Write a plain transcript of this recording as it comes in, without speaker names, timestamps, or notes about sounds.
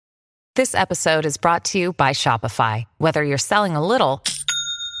This episode is brought to you by Shopify. Whether you're selling a little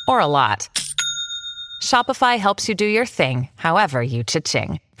or a lot, Shopify helps you do your thing, however you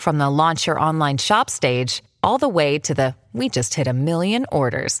cha-ching. From the launch your online shop stage, all the way to the we just hit 1 million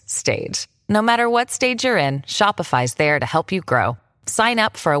orders stage. No matter what stage you're in, Shopify's there to help you grow. Sign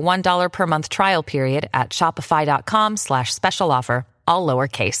up for a $1 per month trial period at shopify.com/special offer, all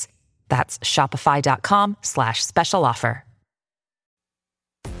lowercase. That's shopify.com/special offer.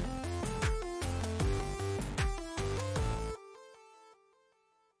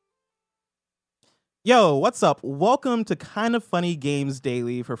 Yo, what's up? Welcome to Kind of Funny Games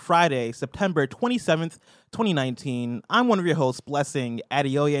Daily for Friday, September 27th, 2019. I'm one of your hosts, Blessing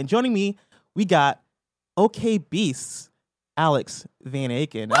Adeoye, and joining me, we got OK Beasts, Alex Van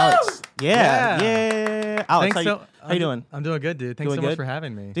Aken. Woo! Alex, yeah. Alex, how you doing? I'm doing good, dude. Thanks so much for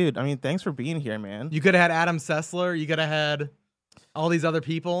having me. Dude, I mean, thanks for being here, man. You could have had Adam Sessler. You could have had all these other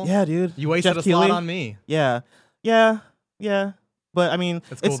people. Yeah, dude. You wasted Jeff a slot Keighley. on me. Yeah. But I mean,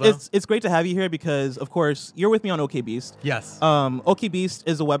 That's cool, it's great to have you here because, of course, you're with me on OK Beast. Yes. OK Beast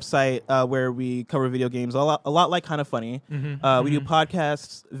is a website where we cover video games a lot like Kind of Funny. We do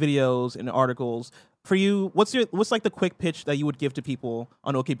podcasts, videos, and articles. For you, what's like the quick pitch that you would give to people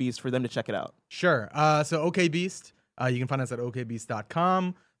on OK Beast for them to check it out? Sure. So OK Beast, you can find us at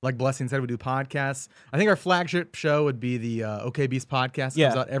okbeast.com. Like Blessing said, we do podcasts. I think our flagship show would be the OK Beast podcast. It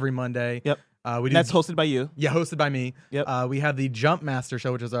comes out every Monday. Yep. And that's hosted by you. Yeah, hosted by me. Yep. We have the Jump Master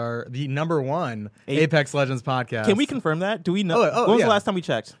show, which is the number one Apex Legends podcast. Can we confirm that? Do we know? Oh, when was yeah. the last time we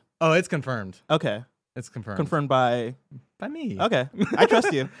checked? Oh, it's confirmed. Okay. It's confirmed. Confirmed by me. Okay. I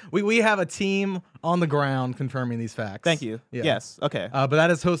trust you. We have a team on the ground confirming these facts. Thank you. Yeah. Yes. Okay. But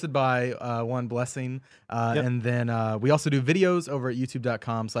that is hosted by one Blessing. And then we also do videos over at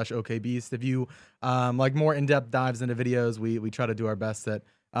youtube.com/okbeast. If you like more in-depth dives into videos, we try to do our best at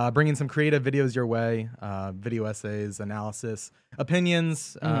bringing some creative videos your way, video essays, analysis,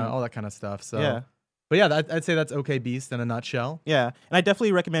 opinions, all that kind of stuff. So, yeah. But yeah, I'd say that's OK Beast in a nutshell. Yeah, and I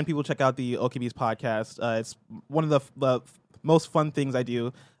definitely recommend people check out the OK Beast podcast. It's one of the most fun things I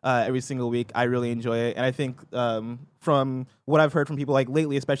do every single week. I really enjoy it, and I think from what I've heard from people, like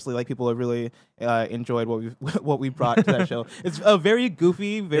lately, especially, like people have really enjoyed what we brought to that show. It's a very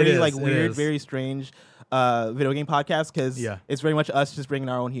goofy, very weird, very strange video game podcast because it's very much us just bringing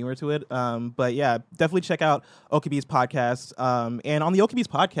our own humor to it. But yeah, definitely check out OK Beast podcast. And on the OK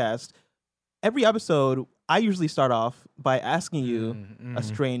Beast podcast, every episode, I usually start off by asking you a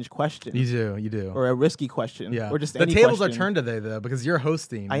strange question. You do. Or a risky question. Yeah. Or just the any tables question. are turned today, though, because you're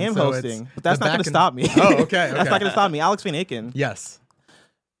hosting. I am hosting, but that's not going to stop me. Oh, okay. That's not going to stop me. Alex Van Aken. Yes.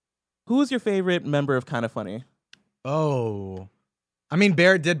 Who is your favorite member of Kind of Funny? Oh. I mean,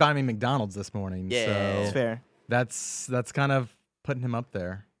 Barrett did buy me McDonald's this morning. Yeah. So That's fair. That's kind of putting him up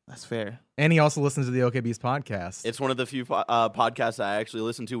there. That's fair. And he also listens to the OK Beast podcast. It's one of the few podcasts I actually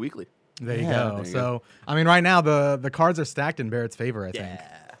listen to weekly. There you go. I mean, right now the cards are stacked in Barrett's favor, I think.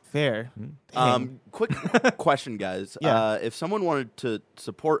 Fair. Quick question, guys. Yeah. If someone wanted to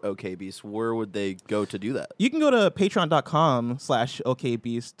support OK Beast, where would they go to do that? You can go to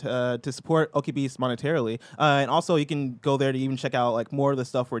patreon.com/OKBeast to support OK Beast monetarily. And also you can go there to even check out like more of the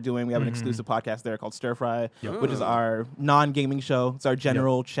stuff we're doing. We have an exclusive podcast there called Stir Fry, which is our non-gaming show. It's our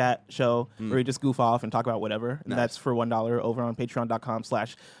general chat show where we just goof off and talk about whatever. And that's for $1 over on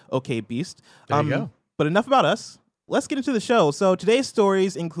patreon.com/OKBeast. There you go. But enough about us. Let's get into the show. So today's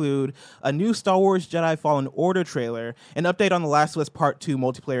stories include a new Star Wars Jedi Fallen Order trailer, an update on The Last of Us Part 2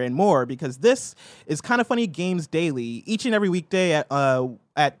 multiplayer, and more, because this is Kind of Funny Games Daily, each and every weekday at 10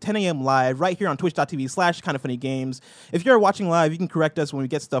 a.m. live, right here on twitch.tv/kindoffunnygames. If you're watching live, you can correct us when we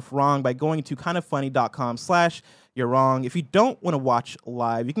get stuff wrong by going to kindoffunny.com/you're wrong. If you don't want to watch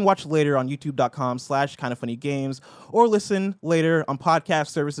live, you can watch later on youtube.com/kindoffunnygames or listen later on podcast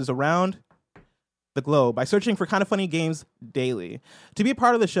services around the globe by searching for Kind of Funny Games Daily. To be a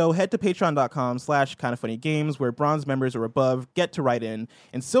part of the show, head to patreon.com/kindoffunnygames, where bronze members or above get to write in,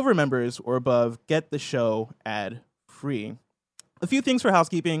 and silver members or above get the show ad-free. A few things for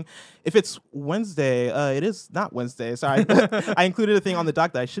housekeeping. If it's Wednesday, it is not Wednesday. Sorry. I included a thing on the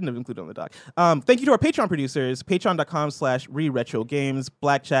doc that I shouldn't have included on the doc. Thank you to our Patreon producers, patreon.com/reretrogames,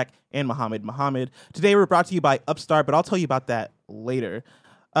 Blackjack, and Mohammed. Today we're brought to you by Upstart, but I'll tell you about that later.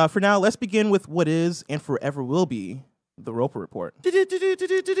 For now, let's begin with what is and forever will be the Roper Report.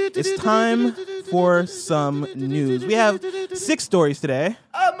 It's time for some news. We have 6 stories today.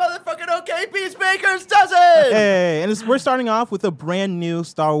 Motherfucking OK Peacemakers does it! Hey, and we're starting off with a brand new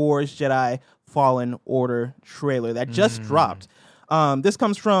Star Wars Jedi Fallen Order trailer that just dropped. This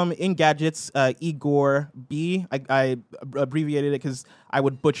comes from Engadget's Igor B. I abbreviated it because I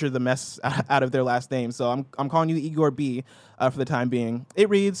would butcher the mess out of their last name, so I'm calling you Igor B for the time being. It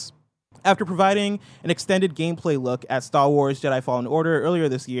reads, after providing an extended gameplay look at Star Wars Jedi Fallen Order earlier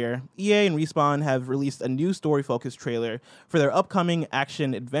this year, EA and Respawn have released a new story-focused trailer for their upcoming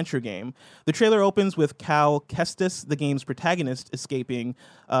action-adventure game. The trailer opens with Cal Kestis, the game's protagonist, escaping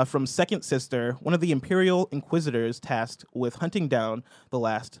from Second Sister, one of the Imperial Inquisitors tasked with hunting down the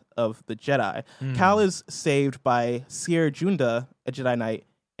last of the Jedi. Cal is saved by Seer Junda, a Jedi Knight,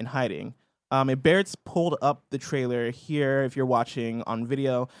 in hiding. And Barrett's pulled up the trailer here if you're watching on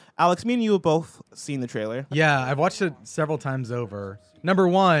video. Alex, me and you have both seen the trailer. Yeah, I've watched it several times over. Number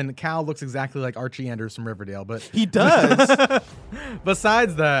one, Cal looks exactly like Archie Andrews from Riverdale, but He does.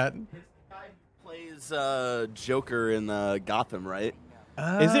 besides that, Plays Joker in Gotham, right?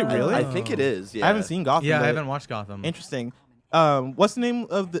 Is it really? I think it is. Yeah. I haven't seen Gotham. yeah, I but haven't watched Gotham. Interesting. What's the name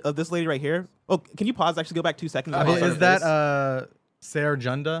of this lady right here? Oh, can you pause? Actually, go back 2 seconds. and pause her Is face. that Seer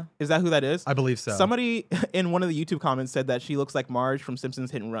Junda? Is that who that is? I believe so. Somebody in one of the YouTube comments said that she looks like Marge from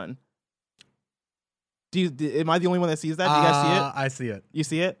Simpsons Hit and Run. Am I the only one that sees that? Do you guys see it? I see it. You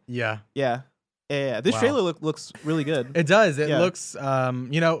see it? Yeah. Yeah. Yeah. This Wow. trailer looks really good. It does. It Yeah. looks, I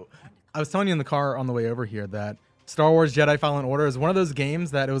was telling you in the car on the way over here that Star Wars Jedi Fallen Order is one of those games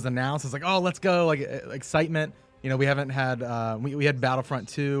that it was announced. It's like, oh, let's go. Like, excitement. You know, we haven't had, we had Battlefront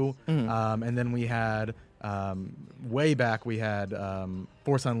 2, and then we had, way back, we had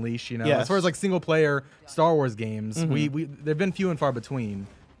Force Unleashed, you know. Yes. As far as like single player Star Wars games, they've been few and far between.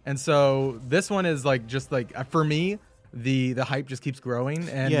 And so this one is like, just like, for me, the hype just keeps growing,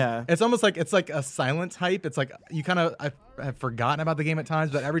 and Yeah. it's almost like it's like a silent hype. It's like you kind of I've forgotten about the game at times,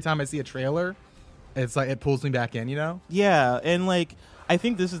 but every time I see a trailer, it's like it pulls me back in, you know? Yeah, and like I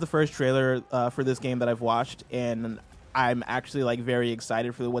think this is the first trailer for this game that I've watched, and I'm actually like very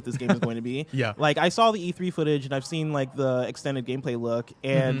excited for what this game is going to be. Yeah. Like I saw the E3 footage and I've seen like the extended gameplay look,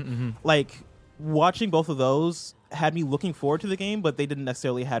 and like watching both of those had me looking forward to the game, but they didn't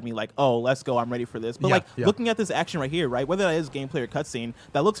necessarily had me like, oh, let's go, I'm ready for this. But looking at this action right here, right, whether that is gameplay or cutscene,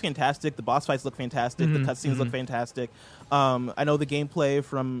 that looks fantastic. The boss fights look fantastic. The cutscenes look fantastic. I know the gameplay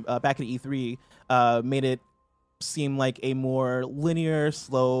from back at E3 made it seem like a more linear,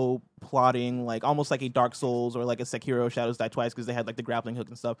 slow plotting, like almost like a Dark Souls or like a Sekiro Shadows Die Twice, because they had like the grappling hook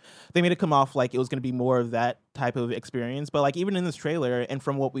and stuff. They made it come off like it was going to be more of that type of experience. But like even in this trailer and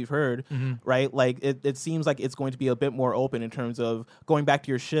from what we've heard, right, like it seems like it's going to be a bit more open in terms of going back to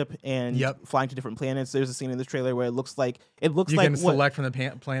your ship and flying to different planets. There's a scene in this trailer where it looks like you like can select from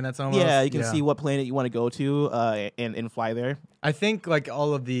the planets almost. Yeah, you can see what planet you want to go to and fly there. I think like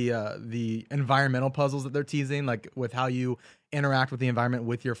all of the environmental puzzles that they're teasing, like with how you interact with the environment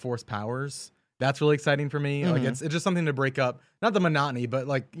with your force powers, that's really exciting for me. Like it's just something to break up, not the monotony, but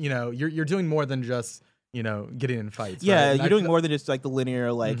like, you know, you're doing more than just, you know, getting in fights. Yeah, right? you're doing more than just like the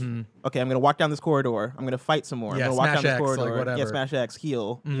linear, like, okay, I'm going to walk down this corridor. I'm going to fight some more. Yeah, I'm going to walk down smash this X, corridor. like, whatever. Yeah, smash X,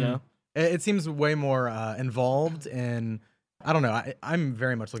 heal, you know? It seems way more involved, and I don't know. I'm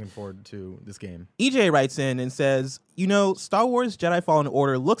very much looking forward to this game. EJ writes in and says, you know, Star Wars Jedi Fallen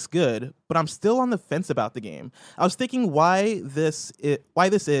Order looks good, but I'm still on the fence about the game. I was thinking why this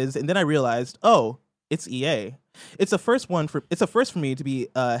is, and then I realized, oh, it's EA. It's a first for me to be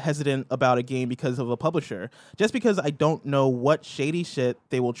hesitant about a game because of a publisher, just because I don't know what shady shit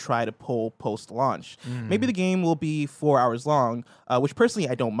they will try to pull post-launch. Maybe the game will be 4 hours long, which personally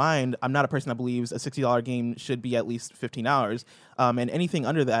I don't mind. I'm not a person that believes a $60 game should be at least 15 hours, and anything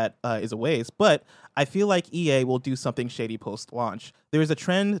under that is a waste. But I feel like EA will do something shady post-launch. There is a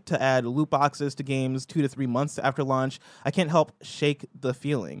trend to add loot boxes to games 2 to 3 months after launch. I can't help shake the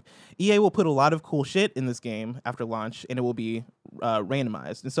feeling. EA will put a lot of cool shit in this game after launch, and it will be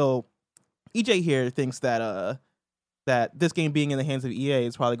randomized. And so EJ here thinks that that this game being in the hands of EA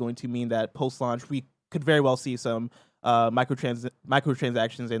is probably going to mean that post-launch we could very well see some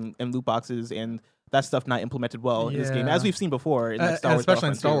microtransactions and loot boxes and that stuff not implemented well in this game, as we've seen before in like Star Wars, especially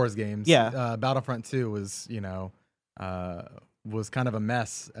in Star Wars games. Yeah, Battlefront 2 was, you know, was kind of a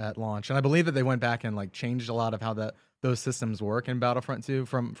mess at launch, and I believe that they went back and like changed a lot of how those systems work in Battlefront 2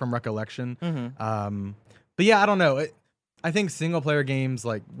 from recollection. But yeah, I don't know. I think single player games,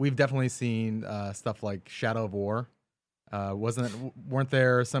 like we've definitely seen stuff like Shadow of War. Weren't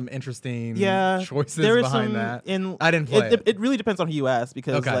there some interesting choices behind that? I didn't play it. It really depends on who you ask,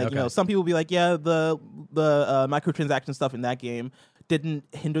 because you know, some people be like, yeah, the microtransaction stuff in that game didn't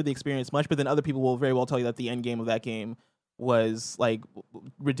hinder the experience much, but then other people will very well tell you that the end game of that game was like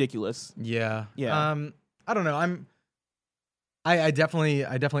ridiculous. Yeah. I don't know. I definitely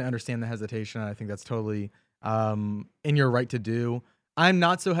understand the hesitation. I think that's totally in your right to do. I'm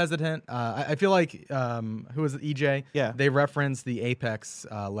not so hesitant. I feel like who was it, EJ? Yeah. They referenced the Apex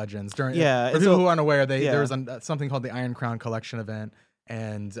Legends during. Yeah, For and people so- who aren't aware, yeah. there was something called the Iron Crown Collection event,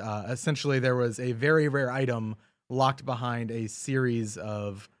 and essentially there was a very rare item locked behind a series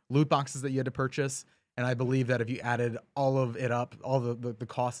of loot boxes that you had to purchase. And I believe that if you added all of it up, all the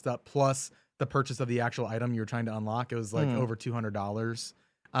cost up plus the purchase of the actual item you were trying to unlock, it was like over $200.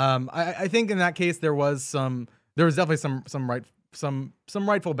 I think in that case there was definitely some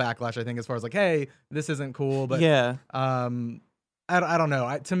rightful backlash. I think as far as like, hey, this isn't cool, but yeah. I don't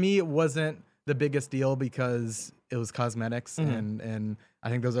know. To me, it wasn't the biggest deal because it was cosmetics, and I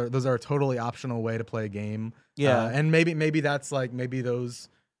think those are a totally optional way to play a game. Yeah. And maybe that's like maybe those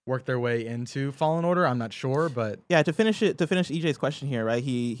work their way into Fallen Order. I'm not sure, but Yeah, to finish EJ's question here, right?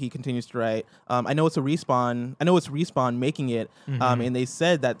 He continues to write. I know it's Respawn making it, and they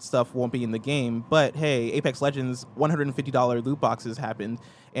said that stuff won't be in the game. But hey, Apex Legends $150 loot boxes happened,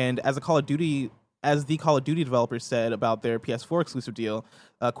 and as the Call of Duty developers said about their PS4 exclusive deal,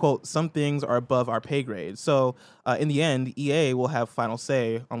 quote, some things are above our pay grade. So in the end, EA will have final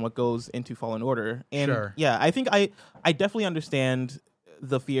say on what goes into Fallen Order. And Sure. yeah, I think I definitely understand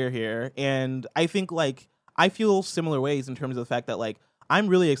the fear here, and I think like I feel similar ways in terms of the fact that like I'm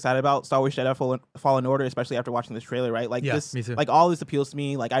really excited about Star Wars Jedi Fallen Order, especially after watching this trailer, right? Like Yeah, this, me too. like all this appeals to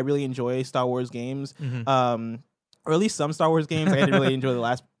me. Like I really enjoy Star Wars games, or at least some Star Wars games. Like, I didn't really enjoy the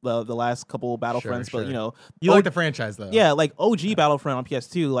last couple Battlefronts, Sure. but you know, you like the franchise though. yeah, like OG Battlefront on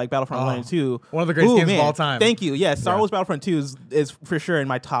PS2, like Battlefront 1 and 2. One of the greatest Ooh, games of man. all time. Thank you. Yeah, Star Yeah. Wars Battlefront 2 is for sure in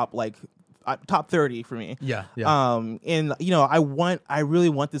my top top 30 for me. Yeah. And you know, I really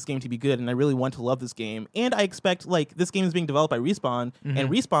want this game to be good, and I really want to love this game. And I expect like this game is being developed by Respawn, and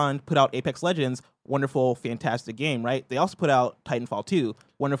Respawn put out Apex Legends, wonderful, fantastic game, right? They also put out Titanfall 2,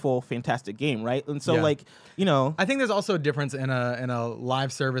 wonderful, fantastic game, right? And so Yeah. like, you know, I think there's also a difference in a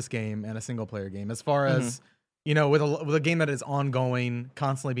live service game and a single player game as far as you know with a game that is ongoing,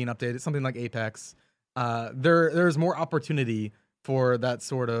 constantly being updated, something like Apex. There's more opportunity for that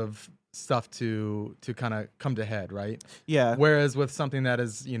sort of stuff to kind of come to head, right? yeah. Whereas with something that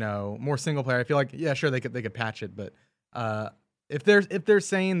is, you know, more single player, I feel like yeah, sure they could patch it, but if they're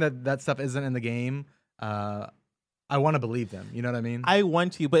saying that stuff isn't in the game, I want to believe them. You know what I mean? I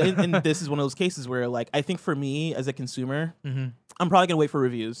want to, but and this is one of those cases where like I think for me as a consumer, I'm probably gonna wait for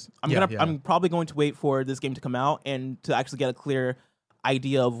reviews. I'm probably going to wait for this game to come out and to actually get a clear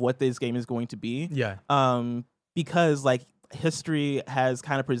idea of what this game is going to be. Yeah. Because like history has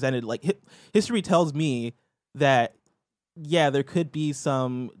kind of presented, like history tells me that yeah, there could be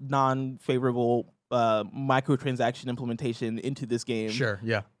some non-favorable microtransaction implementation into this game. Sure.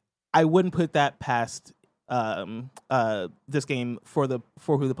 Yeah. I wouldn't put that past this game for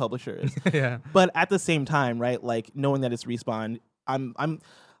who the publisher is. Yeah. But at the same time, right, like knowing that it's Respawn, I'm on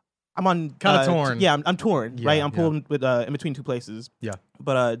Kinda torn. Yeah, I'm torn, Yeah, right? I'm yeah. pulled with in between two places. Yeah.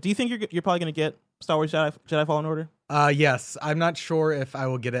 But do you think you're probably gonna get Star Wars Jedi Fallen Order? Yes. I'm not sure if I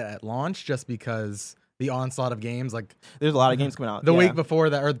will get it at launch just because the onslaught of games, like There's a lot of games coming out. the yeah. week before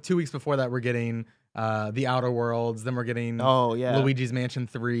that or 2 weeks before that, we're getting the Outer Worlds. Then we're getting Oh yeah, Luigi's Mansion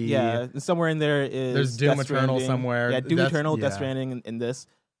 3. Yeah, and somewhere in there is There's Doom Death Eternal Stranding. somewhere. Yeah, Doom That's- Eternal, Death yeah. Stranding, and this.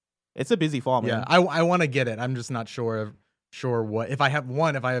 It's a busy fall, Yeah. man. I want to get it. I'm just not sure what if I have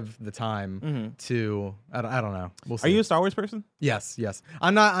the time to. I don't know. We'll see. Are you a Star Wars person? Yes.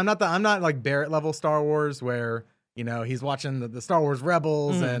 I'm not like Barrett level Star Wars where you know he's watching the Star Wars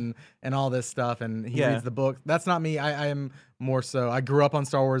Rebels and all this stuff and he Yeah. reads the book. That's not me. I am more so. I grew up on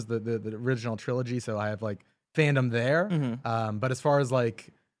Star Wars, the original trilogy, so I have like fandom there. But as far as like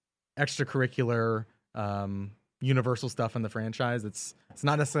extracurricular universal stuff in the franchise, it's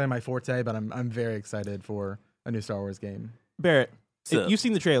not necessarily my forte. But I'm very excited for a new Star Wars game. Barrett, So- you've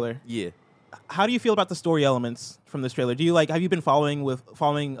seen the trailer. Yeah. How do you feel about the story elements from this trailer? Have you been following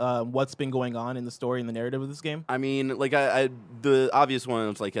what's been going on in the story and the narrative of this game? I mean, like the obvious one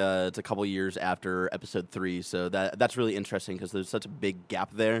is like it's a couple years after Episode 3, so that's really interesting because there's such a big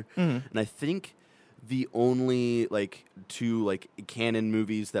gap there, and I think the only like two like canon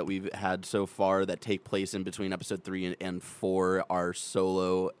movies that we've had so far that take place in between Episode 3 and 4 are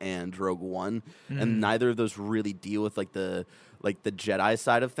Solo and Rogue One, and neither of those really deal with like the Jedi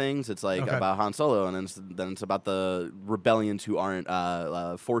side of things. It's like Okay. about Han Solo, and then it's about the rebellions who aren't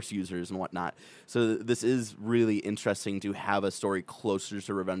Force users and whatnot. So this is really interesting to have a story closer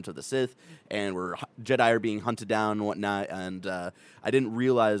to Revenge of the Sith, and where Jedi are being hunted down and whatnot. And I didn't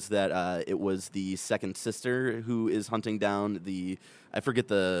realize that it was the second sister who is hunting down I forget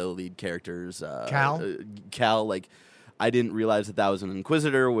the lead character's Cal? Cal, like. I didn't realize that was an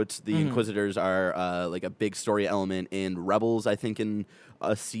Inquisitor, which the Inquisitors are like a big story element in Rebels, I think, in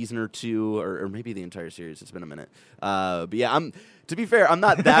a season or two, or maybe the entire series. It's been a minute. But yeah, to be fair, I'm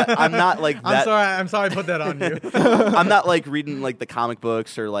not like that. I'm sorry I put that on you. I'm not like reading like the comic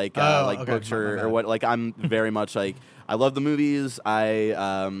books or like okay, books or what. Like I'm very much like I love the movies.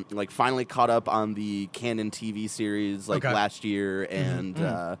 I like finally caught up on the canon TV series like last year, and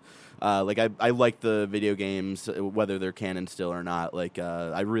like I like the video games, whether they're canon still or not. Like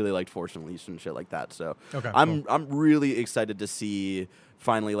I really liked Force Unleashed and shit like that. So I'm really excited to see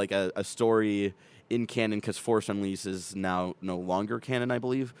finally like a story in canon, because Force Unleashed is now no longer canon, I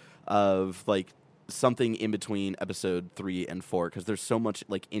believe, of like something in between episode 3 and 4, because there's so much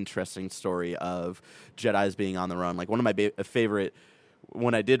like interesting story of Jedis being on the run. Like one of my favorite,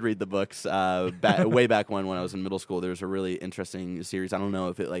 when I did read the books way back when I was in middle school, there was a really interesting series. I don't know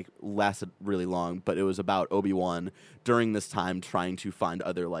if it like lasted really long, but it was about Obi-Wan during this time trying to find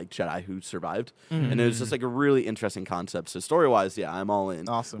other like Jedi who survived. And it was just like a really interesting concept. So story-wise, yeah, I'm all in.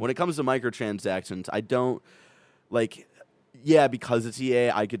 Awesome. When it comes to microtransactions, I don't like... Yeah, because it's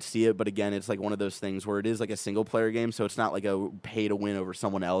EA, I could see it, but again, it's like one of those things where it is like a single-player game, so it's not like a pay-to-win over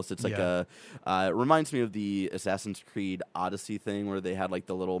someone else. It's like it reminds me of the Assassin's Creed Odyssey thing, where they had like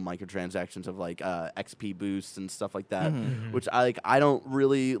the little microtransactions of like XP boosts and stuff like that, which I don't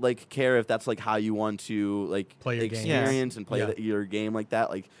really like care if that's like how you want to like play your experience and play your game like that.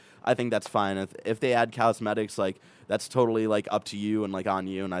 Like, I think that's fine. If they add cosmetics, like that's totally like up to you and like on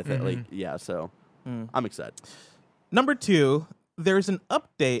you, and I think like so I'm excited. Number 2, there's an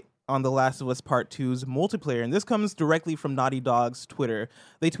update on The Last of Us Part 2's multiplayer, and this comes directly from Naughty Dog's Twitter.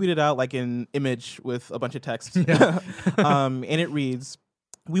 They tweeted out like an image with a bunch of text, and it reads,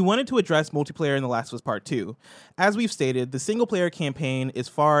 "We wanted to address multiplayer in The Last of Us Part 2. As we've stated, the single-player campaign is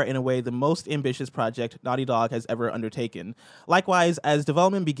far and away the most ambitious project Naughty Dog has ever undertaken. Likewise, as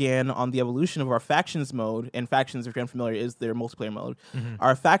development began on the evolution of our Factions mode, and Factions, if you're unfamiliar, is their multiplayer mode,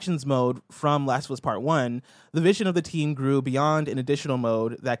 our Factions mode from Last of Us Part 1, the vision of the team grew beyond an additional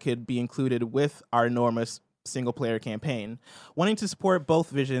mode that could be included with our enormous single-player campaign. Wanting to support both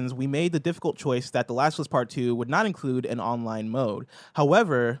visions, we made the difficult choice that The Last of Us Part 2 would not include an online mode.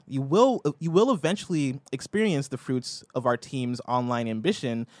 However, you will eventually experience the fruits of our team's online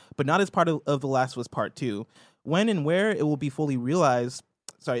ambition, but not as part of The Last of Us Part 2. When and where it will be realized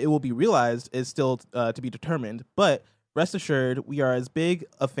is still to be determined, but rest assured, we are as big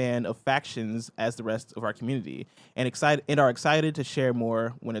a fan of Factions as the rest of our community, and are excited to share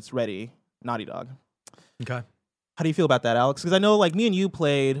more when it's ready. Naughty Dog." Okay. How do you feel about that, Alex? Because I know, like, me and you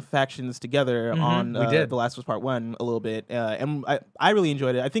played Factions together on The Last of Us Part 1 a little bit, and I really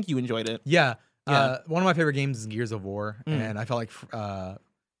enjoyed it. I think you enjoyed it. Yeah. One of my favorite games is Gears of War, and I felt like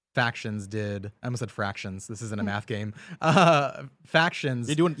Factions did. I almost said fractions. This isn't a math game. Factions.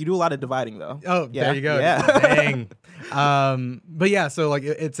 You do a lot of dividing, though. Oh, yeah. There you go. Yeah. Dang. But yeah, so like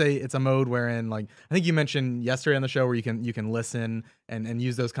it's a mode wherein, like, I think you mentioned yesterday on the show where you can listen and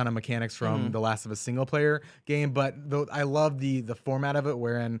use those kind of mechanics from The Last of Us single player game. But I love the format of it,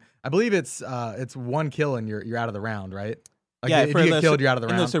 wherein I believe it's one kill and you're out of the round, right? Like, yeah, if you get killed, you're out of the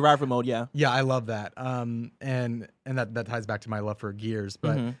round. In the survivor mode, yeah. Yeah, I love that. And that ties back to my love for Gears.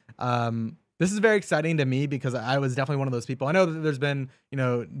 But this is very exciting to me because I was definitely one of those people. I know that there's been,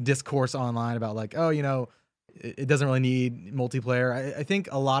 discourse online about like, oh, it doesn't really need multiplayer. I think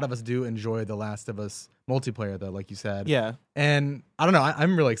a lot of us do enjoy The Last of Us multiplayer, though, like you said. Yeah. And I don't know.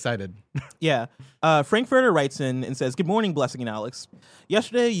 I'm really excited. Yeah. Frankfurter writes in and says, "Good morning, Blessing and Alex.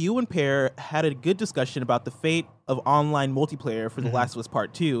 Yesterday, you and Pear had a good discussion about the fate of online multiplayer for The Last of Us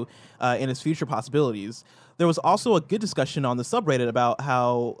Part 2 and its future possibilities. There was also a good discussion on the subreddit about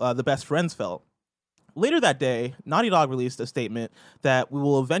how the best friends felt. Later that day, Naughty Dog released a statement that we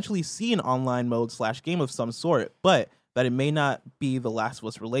will eventually see an online mode / game of some sort, but that it may not be The Last of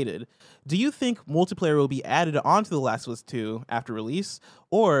Us related. Do you think multiplayer will be added onto The Last of Us 2 after release,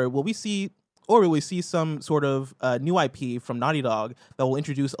 or will we see some sort of new IP from Naughty Dog that will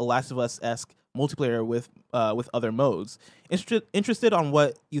introduce a Last of Us-esque multiplayer with other modes? Interested on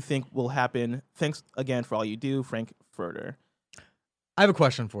what you think will happen. Thanks again for all you do, Frankfurter." I have a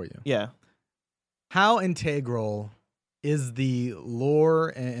question for you. Yeah. How integral is the lore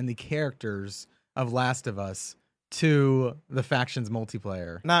and the characters of Last of Us to the Factions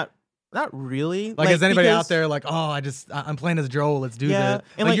multiplayer? Not Not really. Like, is anybody because- out there like, oh, I'm playing as Joel, let's do Yeah, that?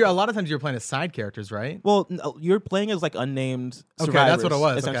 and Like, like- you're a lot of times you're playing as side characters, right? Well, you're playing as like unnamed Okay, survivors. that's what it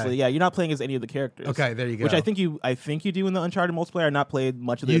was, Essentially, okay. yeah, you're not playing as any of the characters. Okay, there you go. Which I think you do in the Uncharted multiplayer. I've not played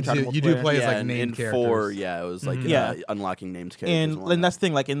much of the You Uncharted do- multiplayer. you do play as, yeah, like, and named in characters. 4, yeah, it was like Yeah. unlocking named characters. And that's the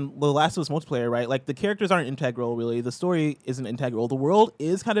thing, like in The Last of Us multiplayer, right? Like the characters aren't integral, really. The story isn't integral. The world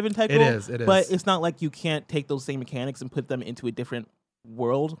is kind of integral. It is, But it's not like you can't take those same mechanics and put them into a different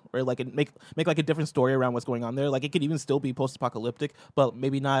world, or like make like a different story around what's going on there. Like it could even still be post-apocalyptic, but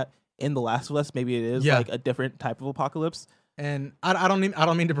maybe not in The Last of Us. Maybe it is like a different type of apocalypse. And I don't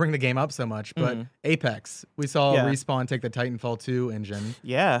mean to bring the game up so much, but Apex, we saw Yeah. Respawn take the Titanfall 2 engine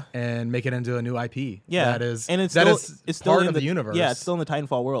Yeah. and make it into a new IP. Yeah. that is, and it's that still, is it's still part in of the universe. Yeah, it's still in the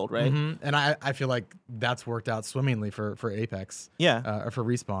Titanfall world, right? Mhm. And I feel like that's worked out swimmingly for Apex. Yeah. Or for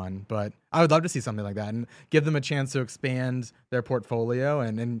Respawn, but I would love to see something like that and give them a chance to expand their portfolio.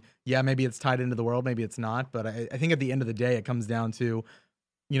 And yeah, maybe it's tied into the world, maybe it's not. But I think at the end of the day, it comes down to,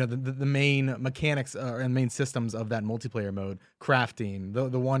 you know, the main mechanics and main systems of that multiplayer mode, crafting,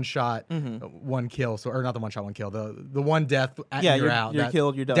 the one shot, one kill, or not the one shot, one kill, the one death, Yeah, you're out, you're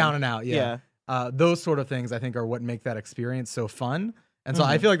killed, you're done. down and out, yeah. Those sort of things I think are what make that experience so fun. And so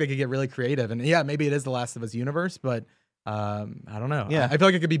I feel like they could get really creative. And yeah, maybe it is the Last of Us universe, but I don't know. Yeah. I feel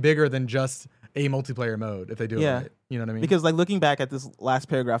like it could be bigger than just a multiplayer mode if they do it right. You know what I mean? Because like looking back at this last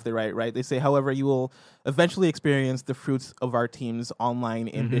paragraph they write, right? They say, however, you will eventually experience the fruits of our team's online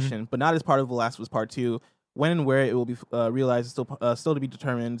ambition, but not as part of The Last of Us Part 2. When and where it will be realized is still to be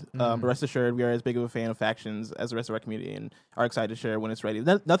determined. But rest assured, we are as big of a fan of factions as the rest of our community and are excited to share when it's ready.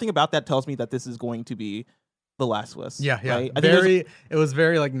 Nothing about that tells me that this is going to be The Last of Us. Yeah. Right? It was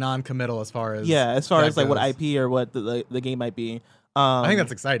very like non-committal as far as as far that as like what goes. IP or what the game might be. I think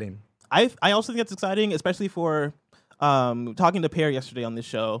that's exciting. I also think that's exciting, especially for talking to Pear yesterday on this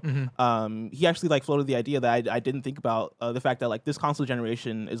show. He actually like floated the idea that I didn't think about, the fact that like this console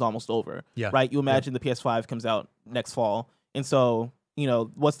generation is almost over. Yeah. Right. You imagine the PS5 comes out next fall, and so you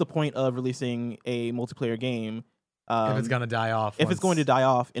know what's the point of releasing a multiplayer game If it's gonna die off. if it's going to die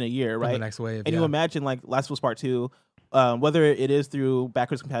off in a year, from the right? next wave. And you imagine like Last of Us Part 2, whether it is through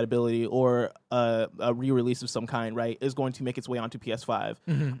backwards compatibility or a re-release of some kind, right, is going to make its way onto PS5.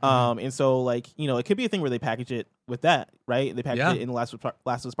 And so like, you know, it could be a thing where they package it with that, right? They package it in Last of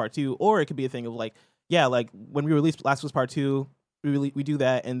Us Part 2, or it could be a thing of like, yeah, like when we release Last of Us Part 2, we do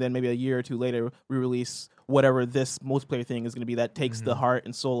that, and then maybe a year or two later we release whatever this multiplayer thing is going to be that takes the heart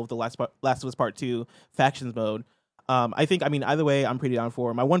and soul of the Last of Us Part 2 factions mode. I mean, either way, I'm pretty down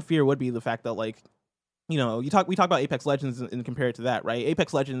for. My one fear would be the fact that like, you know, we talk about Apex Legends and compare it to that, right?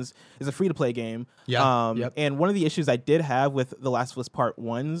 Apex Legends is a free-to-play game. And one of the issues I did have with The Last of Us Part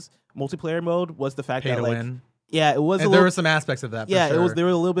 1's multiplayer mode was the fact pay that to like, win. yeah, it was. And there were some aspects of that. For it was. sure. There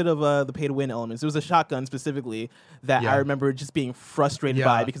were a little bit of the pay-to-win elements. There was a shotgun specifically that I remember just being frustrated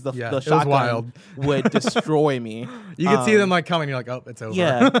by because the It was shotgun wild. would destroy me. You could see them like coming. You're like, oh, it's over.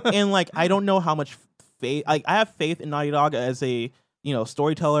 Yeah, and like I don't know how much faith. Like I have faith in Naughty Dog as a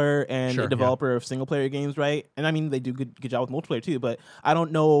storyteller and Sure, a developer of single player games, right? And I mean they do good job with multiplayer too, but I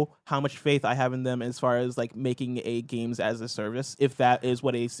don't know how much faith I have in them as far as like making a games as a service, if that is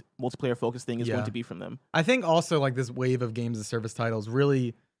what a multiplayer focused thing is going to be from them. I think also like this wave of games as service titles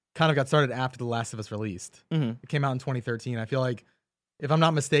really kind of got started after The Last of Us released. It came out in 2013. I feel like, if I'm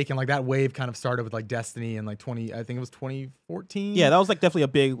not mistaken, like that wave kind of started with like Destiny and like I think it was 2014. Yeah, that was like definitely a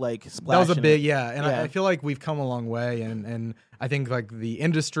big like splash. That was a in big, it. And I feel like we've come a long way, and I think like the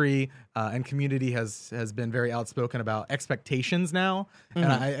industry and community has been very outspoken about expectations now,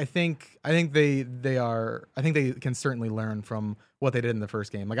 and I think they can certainly learn from what they did in the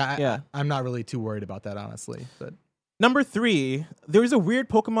first game. Like I'm not really too worried about that, honestly. But Number 3, there is a weird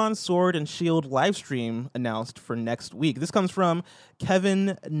Pokemon Sword and Shield live stream announced for next week. This comes from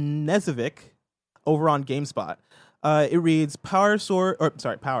Kevin Nezovic over on GameSpot. It reads Pokemon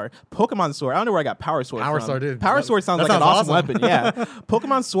Sword. I don't know where I got Power Sword Power from. Sword, dude. Power Sword sounds That like an sounds awesome awesome. weapon. Yeah.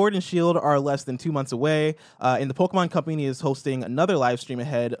 Pokemon Sword and Shield are less than 2 months away, and the Pokemon Company is hosting another live stream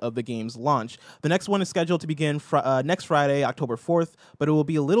ahead of the game's launch. The next one is scheduled to begin next Friday, October 4th, but it will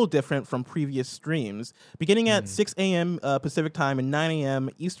be a little different from previous streams. Beginning at 6 a.m. Pacific Time and 9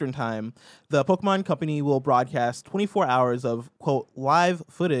 a.m. Eastern Time, the Pokemon Company will broadcast 24 hours of, quote, live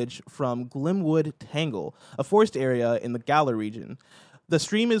footage from Glimwood Tangle, a forest area in the Galar region. The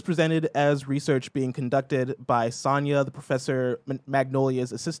stream is presented as research being conducted by Sonia, the Professor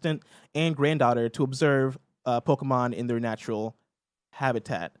Magnolia's assistant and granddaughter, to observe Pokemon in their natural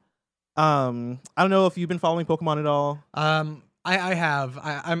habitat. I don't know if you've been following Pokemon at all. I have.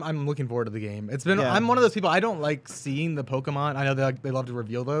 I'm looking forward to the game. It's been. Yeah. I'm one of those people. I don't like seeing the Pokemon. I know they love to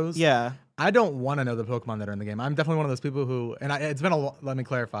reveal those. Yeah. I don't want to know the Pokemon that are in the game. I'm definitely one of those people who, and it's been let me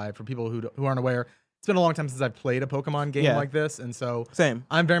clarify for people who aren't aware. It's been a long time since I've played a Pokemon game like this, and so Same.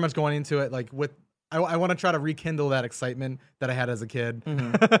 I'm very much going into it like with. I want to try to rekindle that excitement that I had as a kid,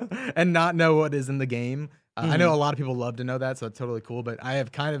 and not know what is in the game. I know a lot of people love to know that, so it's totally cool. But I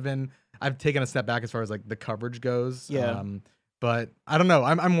have kind of been. I've taken a step back as far as like the coverage goes. Yeah. But I don't know.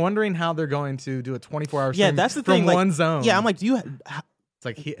 I'm wondering how they're going to do a 24-hour stream that's the from thing. Like, one zone. Yeah, I'm like, do you? It's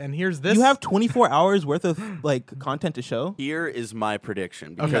like, and here's this. You have 24 hours worth of like content to show. Here is my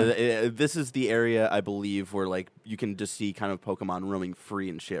prediction, because this is the area I believe where like you can just see kind of Pokemon roaming free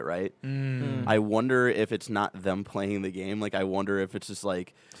and shit, right? I wonder if it's not them playing the game. Like I wonder if it's just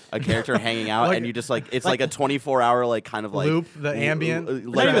like a character hanging out and you just like it's like a 24-hour like kind of like loop, the ambient,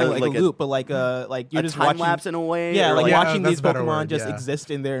 Not even like a loop, but like you're a just time watching, lapse in a way. Yeah, or like watching that's these a better Pokemon word, just yeah.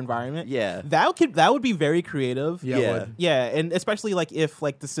 exist in their environment. Yeah. That would be very creative. Yeah, Yeah. it would. Yeah, and especially like if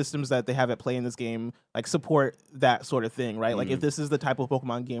like the systems that they have at play in this game like support that sort of thing, right? Like if this is the type of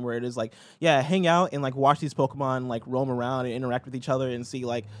Pokemon game where it is like, yeah, hang out and like watch these Pokemon like roam around and interact with each other and see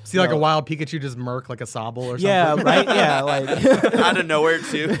like a wild Pikachu just murk like a Sobble or something. yeah, right, yeah, like out of nowhere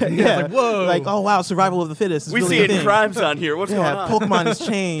too. yeah, like, whoa. like oh wow, survival of the fittest. Is We really see a it in thing. crimes on here. What's going Yeah, on? Pokemon has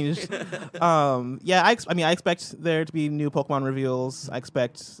changed. I expect there to be new Pokemon reveals. I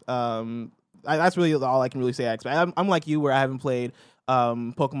expect. That's really all I can really say. I expect. I'm like you, where I haven't played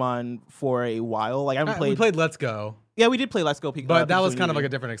Pokemon for a while. Like I haven't We played. played Let's Go, Yeah, we did play Let's Go Pikachu. but that was kind of like a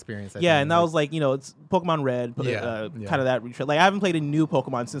different experience. I yeah, think. and that was like it's Pokemon Red, Yeah. kind of that retread. Like I haven't played a new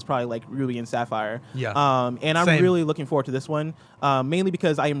Pokemon since probably like Ruby and Sapphire. Yeah. And I'm Same. really looking forward to this one, mainly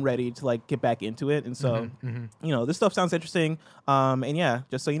because I am ready to like get back into it, and so this stuff sounds interesting. And yeah,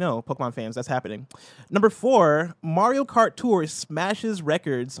 just so you know, Pokemon fans, that's happening. Number 4, Mario Kart Tour smashes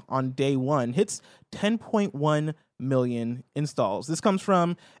records on day 1, hits 10.1 million installs. This comes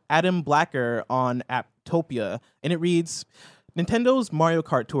from Adam Blacker on Apptopia, and it reads, Nintendo's Mario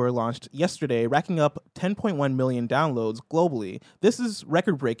Kart Tour launched yesterday, racking up 10.1 million downloads globally. This is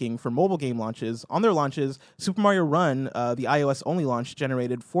record-breaking for mobile game launches. On their launches, Super Mario Run, the iOS-only launch,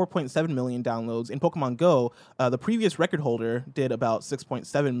 generated 4.7 million downloads. In Pokemon Go, the previous record holder did about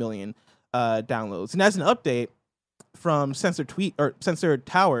 6.7 million downloads. And as an update from Sensor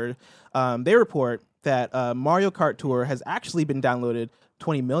Tower, they report that Mario Kart Tour has actually been downloaded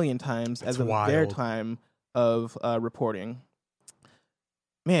 20 million times as of their time of reporting.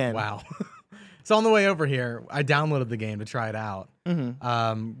 Man. Wow. So on the way over here, I downloaded the game to try it out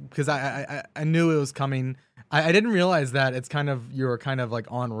because I knew it was coming. I didn't realize that it's you're kind of like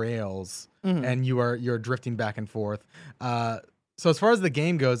on rails and you're drifting back and forth. So as far as the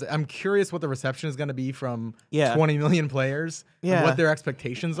game goes, I'm curious what the reception is going to be from 20 million players and what their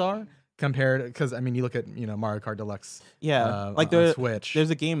expectations are. Compared, because I mean, you look at Mario Kart Deluxe, like on Switch. There's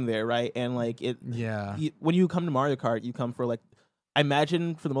a game there, right? And like when you come to Mario Kart, you come for like, I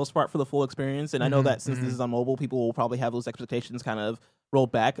imagine for the most part for the full experience. And I know that since this is on mobile, people will probably have those expectations kind of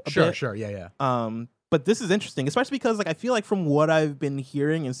rolled back a bit. Sure, yeah. But this is interesting, especially because like I feel like from what I've been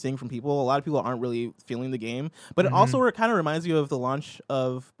hearing and seeing from people, a lot of people aren't really feeling the game. But it also kind of reminds you of the launch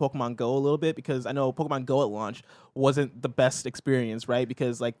of Pokemon Go a little bit, because I know Pokemon Go at launch wasn't the best experience, right?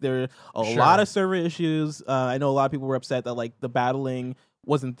 Because like there are a lot of server issues. I know a lot of people were upset that like the battling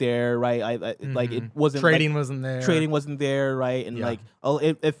wasn't there, right? Like it wasn't trading wasn't there. Trading wasn't there, right? And like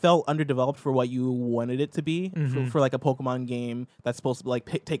it felt underdeveloped for what you wanted it to be for like a Pokemon game that's supposed to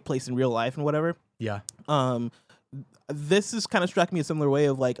like take place in real life and whatever. Yeah. This is kind of struck me a similar way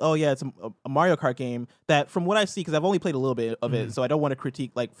of like, oh yeah, it's a Mario Kart game that from what I see, because I've only played a little bit of it, so I don't want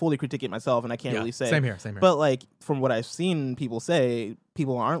to fully critique it myself, and I can't really say. Same here. But like from what I've seen people say,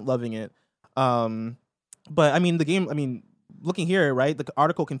 people aren't loving it. But I mean, the game, looking here, right, the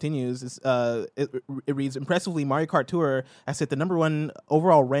article continues. It reads, impressively, Mario Kart Tour has hit the number 1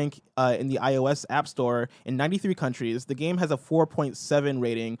 overall rank in the iOS App Store in 93 countries. The game has a 4.7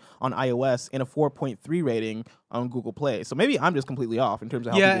 rating on iOS and a 4.3 rating on Google Play. So maybe I'm just completely off in terms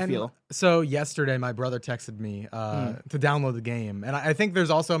of how people feel. So yesterday, my brother texted me to download the game. And I think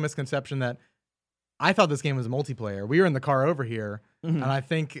there's also a misconception that I thought this game was multiplayer. We were in the car over here, and I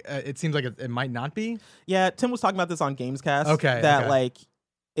think it seems like it might not be. Yeah, Tim was talking about this on Gamescast. Okay. Like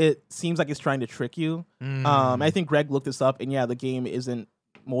it seems like it's trying to trick you. I think Greg looked this up, and the game isn't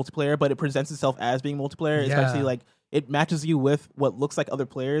multiplayer, but it presents itself as being multiplayer, especially like it matches you with what looks like other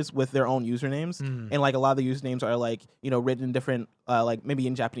players with their own usernames, and like a lot of the usernames are like written in different like maybe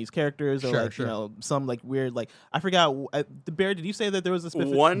in Japanese characters or some like weird like I forgot. The Bear, did you say that there was a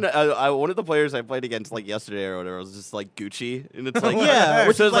specific one of the players I played against like yesterday or whatever was just like Gucci, and it's like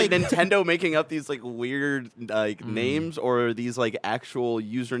which so is it's like Nintendo making up these like weird like names or these like actual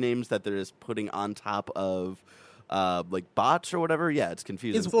usernames that they're just putting on top of like bots or whatever. Yeah, it's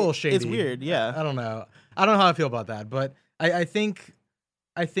confusing. It's a little shady. It's weird. Yeah, I don't know. I don't know how I feel about that, but I think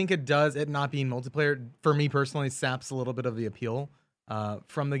it does. It not being multiplayer for me personally saps a little bit of the appeal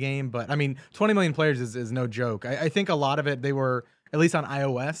from the game. But I mean, 20 million players is no joke. I think a lot of it they were at least on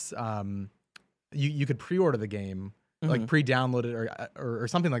iOS. You could pre-order the game. Like pre-download it or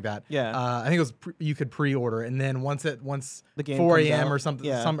something like that. Yeah. I think it was you could pre-order, and then once the game 4 comes a.m. out, or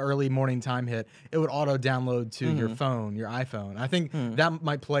something, some early morning time hit, it would auto download to your phone, your iPhone. I think that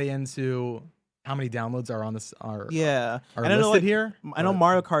might play into how many downloads are on this are listed here. I know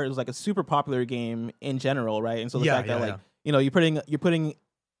Mario Kart is like a super popular game in general, right? And so the fact that like you're putting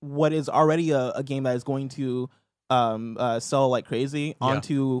what is already a game that is going to sell like crazy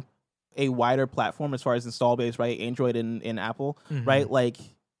onto a wider platform as far as install base, right? Android and Apple, right? Like,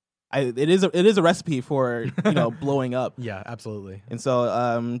 it is a recipe for blowing up. Yeah, absolutely. And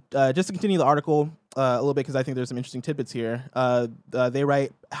so, just to continue the article a little bit, because I think there's some interesting tidbits here. They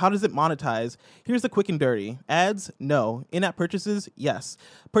write, how does it monetize? Here's the quick and dirty. Ads? No. In-app purchases? Yes.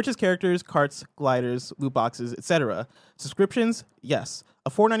 Purchase characters, carts, gliders, loot boxes, etc. Subscriptions? Yes. A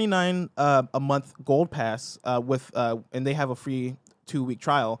 $4.99 a month gold pass and they have a free 2-week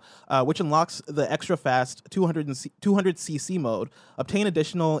trial, which unlocks the extra fast 200cc mode, obtain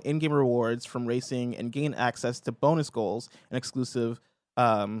additional in-game rewards from racing, and gain access to bonus goals exclusive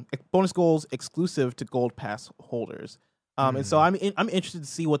to Gold Pass holders. And so I'm interested to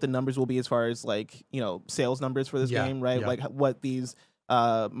see what the numbers will be as far as like sales numbers for this game, right? Like what these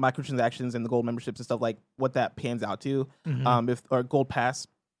microtransactions and the gold memberships and stuff, like what that pans out to, or Gold Pass.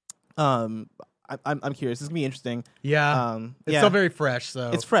 I'm curious. This is gonna be interesting. Yeah, it's still very fresh.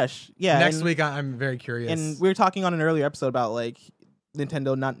 So it's fresh. Yeah. Next week, I'm very curious. And we were talking on an earlier episode about like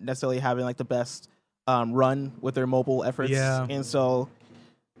Nintendo not necessarily having like the best run with their mobile efforts. Yeah. And so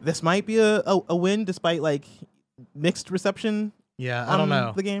this might be a win despite like mixed reception. Yeah, I don't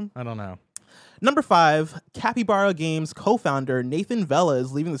know the game. I don't know. Number 5, Capybara Games co-founder Nathan Vella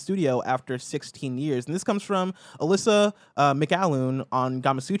is leaving the studio after 16 years. And this comes from Alyssa McAloon on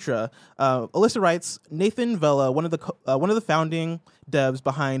Gamasutra. Alyssa writes, Nathan Vella, one of the founding devs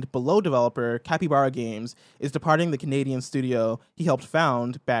behind Below developer Capybara Games, is departing the Canadian studio he helped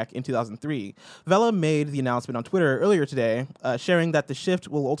found back in 2003. Vella made the announcement on Twitter earlier today, sharing that the shift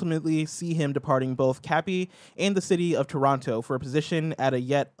will ultimately see him departing both Cappy and the city of Toronto for a position at a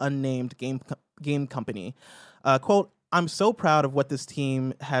yet unnamed game company. Quote, I'm so proud of what this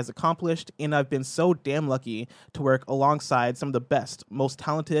team has accomplished, and I've been so damn lucky to work alongside some of the best, most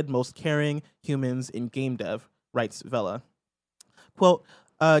talented, most caring humans in game dev, writes Vella. Quote,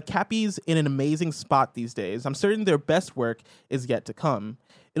 Cappy's in an amazing spot these days. I'm certain their best work is yet to come.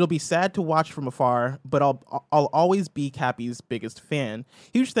 It'll be sad to watch from afar, but I'll always be Cappy's biggest fan.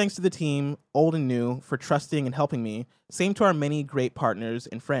 Huge thanks to the team, old and new, for trusting and helping me. Same to our many great partners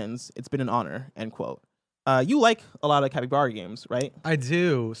and friends. It's been an honor, end quote. You like a lot of Capybara games, right? I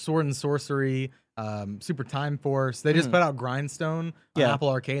do. Sword and Sorcery, Super Time Force. They just put out Grindstone on Apple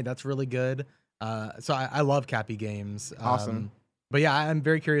Arcade. That's really good. So I love Cappy games. Awesome. But yeah, I'm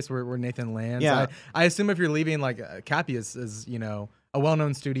very curious where Nathan lands. Yeah. I assume if you're leaving, like Cappy is a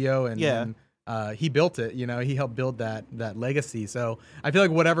well-known studio, and he built it. He helped build that legacy. So I feel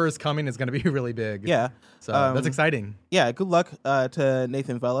like whatever is coming is going to be really big. Yeah. So that's exciting. Yeah. Good luck to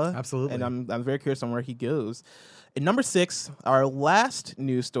Nathan Vella. Absolutely. And I'm very curious on where he goes. In number 6, our last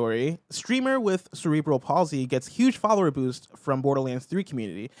news story, streamer with cerebral palsy gets huge follower boost from Borderlands 3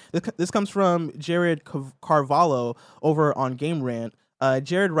 community. This comes from Jared Carvalho over on Game Rant.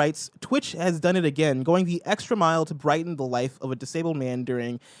 Jared writes, Twitch has done it again, going the extra mile to brighten the life of a disabled man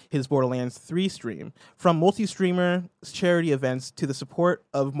during his Borderlands 3 stream. From multi-streamer charity events to the support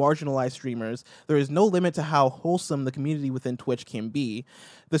of marginalized streamers, there is no limit to how wholesome the community within Twitch can be.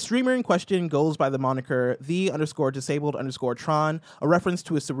 The streamer in question goes by the moniker the_disabled_Tron, a reference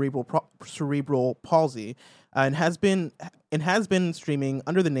to his cerebral palsy, and has been streaming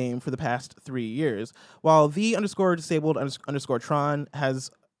under the name for the past 3 years. While the_disabled_Tron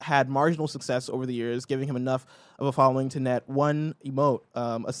has had marginal success over the years, giving him enough of a following to net one emote,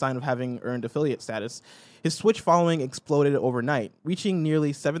 a sign of having earned affiliate status. His Twitch following exploded overnight, reaching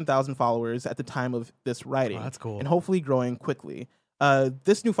nearly 7,000 followers at the time of this writing. Oh, that's cool. And hopefully growing quickly.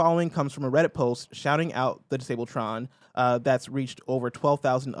 This new following comes from a Reddit post shouting out the Disabletron that's reached over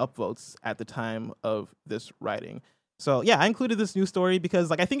 12,000 upvotes at the time of this writing. So yeah, I included this news story because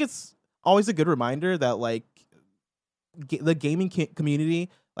like I think it's always a good reminder that like the gaming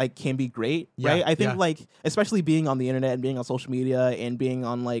community like can be great, right? I think like especially being on the internet and being on social media and being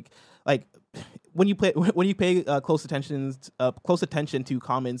on like when you pay close attention to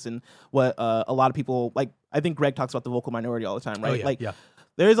comments and what a lot of people like. I think Greg talks about the vocal minority all the time, right?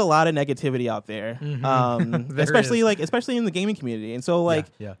 There's a lot of negativity out there, especially in the gaming community. And so like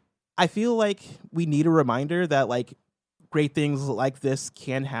I feel like we need a reminder that like great things like this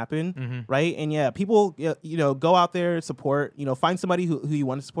can happen, right? And people go out there, support, find somebody who you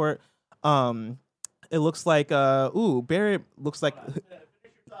want to support. It looks like Barrett looks like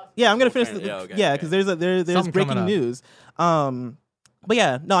I'm gonna finish because there's breaking news. But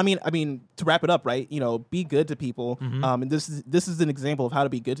I mean, to wrap it up, right? Be good to people. And this is an example of how to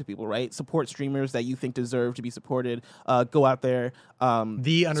be good to people, right? Support streamers that you think deserve to be supported. Go out there.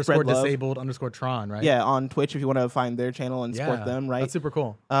 _disabled_Tron, right? Yeah, on Twitch if you want to find their channel and support them, right? That's super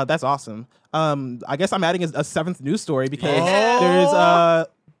cool. That's awesome. I guess I'm adding a seventh news story because there's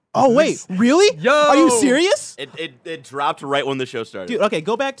Oh wait, really? Yo, are you serious? It dropped right when the show started. Dude, okay,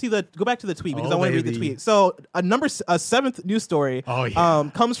 go back to the tweet because I want to read the tweet. So a seventh news story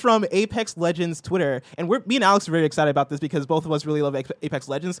comes from Apex Legends Twitter, and me and Alex are very excited about this because both of us really love Apex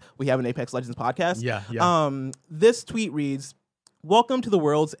Legends. We have an Apex Legends podcast. This tweet reads, "Welcome to the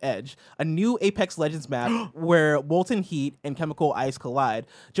World's Edge, a new Apex Legends map where molten heat and chemical ice collide.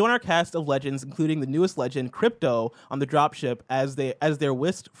 Join our cast of legends, including the newest legend, Crypto, on the dropship as they're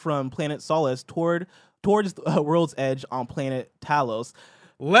whisked from planet Solace towards the World's Edge on planet Talos."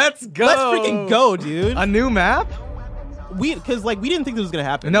 Let's go! Let's freaking go, dude! A new map? We didn't think this was gonna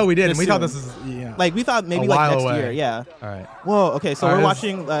happen. No, we didn't. We thought this was we thought maybe like next year. Yeah. All right. Whoa. Okay. So we're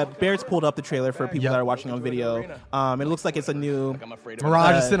watching. Barrett's pulled up the trailer for people that are watching on video. It looks like it's a new.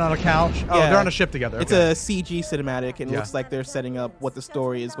 Mirage is sitting on a couch. Oh, they're on a ship together. It's a CG cinematic, and it looks like they're setting up what the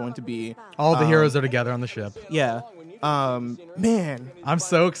story is going to be. All the heroes are together on the ship. Yeah. Man, I'm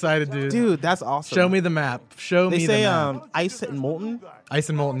so excited, dude. Dude, that's awesome. Show me the map. They say Ice and Molten. Ice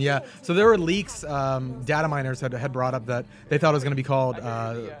and Molten, yeah. So there were leaks. Data miners had brought up that they thought it was going to be called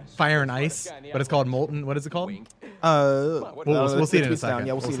Fire and Ice, but it's called Molten. What is it called? We'll see it in a second.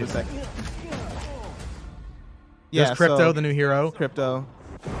 Yeah, we'll see it in a second. There's Crypto, the new hero. Crypto.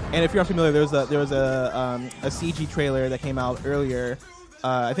 And if you're unfamiliar, there was a CG trailer that came out earlier.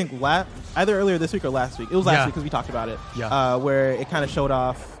 I think either earlier this week or last week. It was last week because we talked about it. Yeah. Where it kind of showed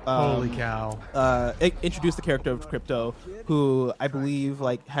off. Holy cow! It introduced the character of Crypto, who I believe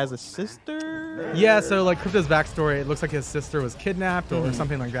has a sister. Yeah. So Crypto's backstory, it looks like his sister was kidnapped or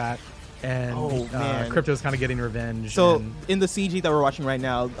something like that. And Crypto's kind of getting revenge. So in the CG that we're watching right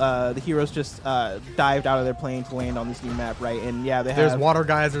now, the heroes just dived out of their plane to land on this new map, right? And there's water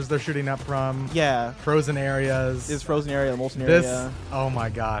geysers they're shooting up from. Yeah. Frozen areas. There's frozen area, molten area. Oh my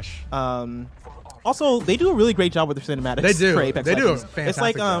gosh. Also, they do a really great job with their cinematics. They do. For Apex They Legends. do a fantastic It's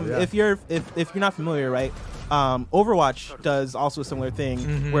like job, if you're not familiar, right? Overwatch does also a similar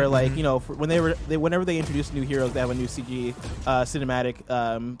thing where whenever they introduce new heroes, they have a new CG cinematic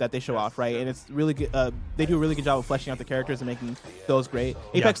that they show off, right? And it's really good. They do a really good job of fleshing out the characters and making those great.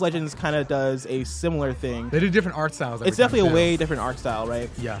 Apex Legends kind of does a similar thing. They do different art styles. It's definitely a way different art style, right?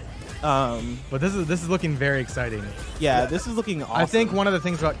 Yeah. But this is looking very exciting. Yeah, this is looking awesome. I think one of the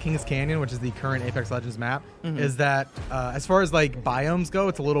things about Kings Canyon, which is the current Apex Legends map, is that as far as biomes go,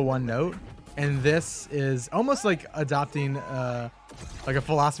 it's a little one note. And this is almost like adopting a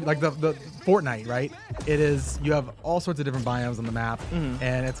philosophy, like the Fortnite, right? It is, you have all sorts of different biomes on the map,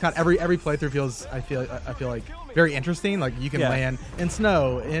 and it's kind of every playthrough feels I feel like very interesting. Like you can land in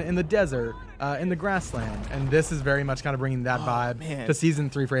snow, in the desert, in the grassland, and this is very much kind of bringing that vibe to Season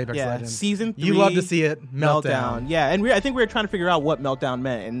 3 for Apex Legends. Season 3. You love to see it. Meltdown. Yeah, and I think we were trying to figure out what Meltdown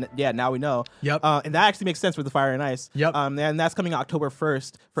meant, and now we know. Yep. And that actually makes sense with the Fire and Ice. Yep. And that's coming October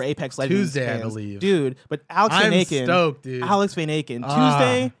 1st for Apex Legends Tuesday, fans. I believe. Dude, but Alex Van Aken. I'm stoked, dude. Alex Van Aken.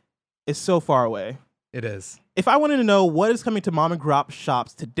 Tuesday is so far away. It is. If I wanted to know what is coming to mom and grop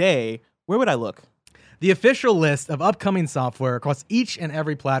shops today, where would I look? The official list of upcoming software across each and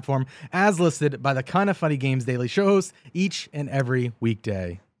every platform as listed by the Kinda Funny Games Daily Show host each and every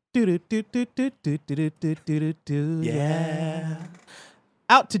weekday. Yeah.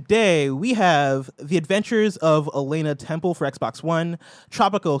 Out today, we have The Adventures of Elena Temple for Xbox One,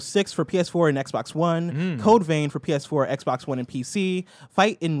 Tropico 6 for PS4 and Xbox One, Code Vein for PS4, Xbox One, and PC,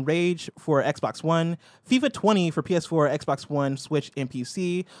 Fight and Rage for Xbox One, FIFA 20 for PS4, Xbox One, Switch, and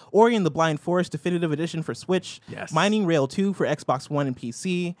PC, Ori and the Blind Forest Definitive Edition for Switch, Mining Rail 2 for Xbox One and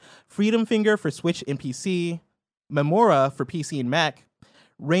PC, Freedom Finger for Switch and PC, Memora for PC and Mac,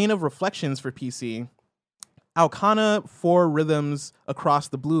 Reign of Reflections for PC, Alcana 4 Rhythms Across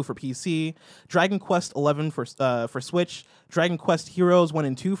the Blue for PC, Dragon Quest 11 for Switch, Dragon Quest Heroes 1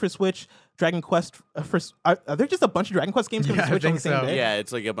 and 2 for Switch, Dragon Quest are there just a bunch of Dragon Quest games coming to Switch on the same day? Yeah,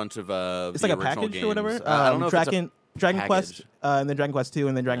 it's like a bunch of it's like a package games. or whatever. I don't know if it's Dragon Quest and then Dragon Quest 2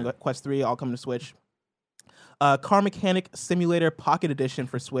 and then Dragon Quest 3 all coming to Switch. Car Mechanic Simulator Pocket Edition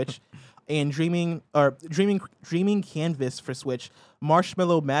for Switch. And Dreaming Canvas for Switch,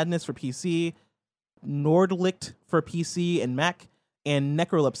 Marshmallow Madness for PC, Nordlicht for PC and Mac, and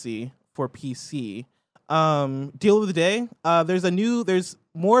Necrolepsy for PC. Deal of the day. There's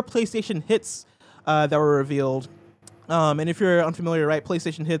more PlayStation hits that were revealed. And if you're unfamiliar, right,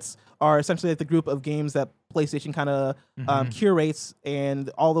 PlayStation hits are essentially like the group of games that PlayStation kind of curates, and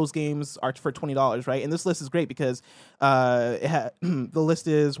all those games are for $20, right? And this list is great because the list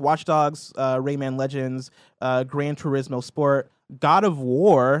is Watch Dogs, Rayman Legends, Gran Turismo Sport, God of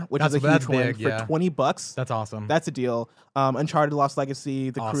War, which is a huge one, for $20. That's awesome. That's a deal. Uncharted Lost Legacy,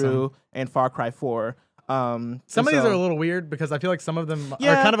 The Crew, and Far Cry 4. Some of these are a little weird because I feel like some of them are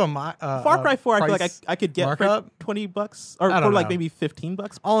kind of a Far Cry 4. I feel like I could get markup? for $20 or for like maybe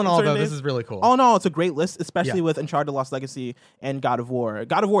 $15. All in all, though, this is really cool. All in all, it's a great list, especially with Uncharted Lost Legacy and God of War.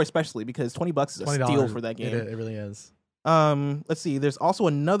 God of War especially because $20 is a steal for that game. It really is. Let's see. There's also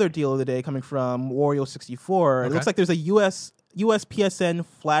another deal of the day coming from Wario64. It looks like there's a US PSN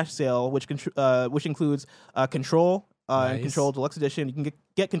flash sale, which includes Control. And Control Deluxe Edition. You can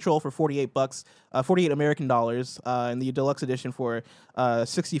get Control for $48, 48 American dollars, and the Deluxe Edition for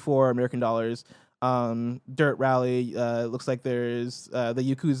 64 American dollars. Dirt Rally, looks like there's the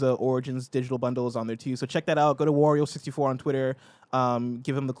Yakuza Origins digital bundles on there too. So check that out. Go to Wario64 on Twitter,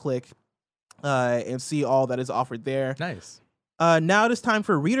 give him the click, and see all that is offered there. Nice. Now it is time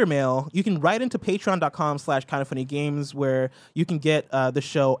for reader mail. You can write into patreon.com/kindoffunnygames where you can get the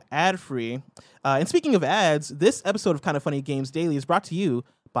show ad-free. And speaking of ads, this episode of Kind of Funny Games Daily is brought to you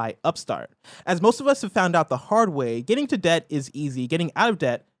by Upstart. As most of us have found out the hard way, getting to debt is easy. Getting out of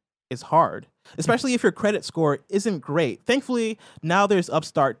debt is hard, especially if your credit score isn't great. Thankfully, now there's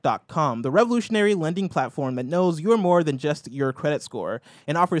Upstart.com, the revolutionary lending platform that knows you're more than just your credit score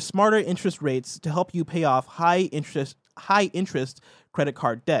and offers smarter interest rates to help you pay off high interest credit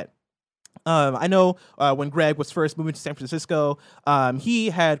card debt. I know when Greg was first moving to San Francisco,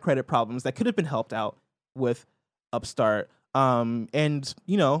 he had credit problems that could have been helped out with Upstart. And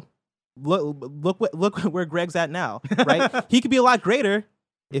you know, look where Greg's at now, right? He could be a lot greater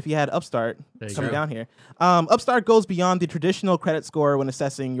if he had Upstart coming down here. Upstart goes beyond the traditional credit score when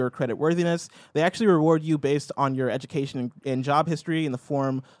assessing your credit worthiness. They actually reward you based on your education and job history in the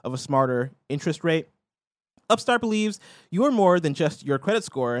form of a smarter interest rate. Upstart believes you're more than just your credit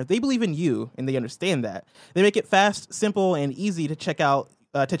score. They believe in you, and they understand that. They make it fast, simple, and easy to check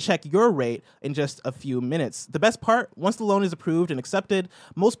your rate in just a few minutes. The best part, once the loan is approved and accepted,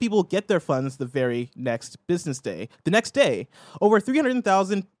 most people get their funds the very next business day. The next day, over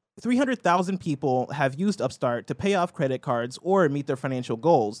 300,000 people have used Upstart to pay off credit cards or meet their financial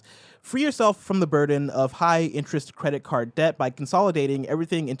goals. Free yourself from the burden of high-interest credit card debt by consolidating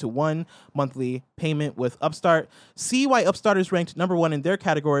everything into one monthly payment with Upstart. See why Upstart is ranked number one in their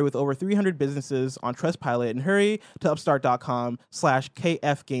category with over 300 businesses on Trustpilot, and hurry to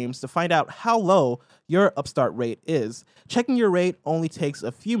upstart.com/kfgames to find out how low your Upstart rate is. Checking your rate only takes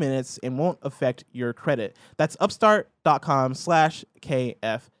a few minutes and won't affect your credit. That's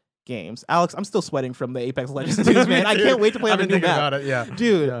upstart.com/kfgames. Alex, I'm still sweating from the Apex Legends news, man. I can't wait to play on the new map.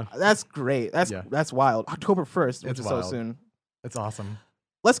 Dude, that's great. That's wild. October 1st, which is so soon. It's awesome.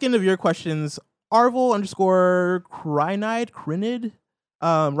 Let's get into your questions. Arvel_Crinid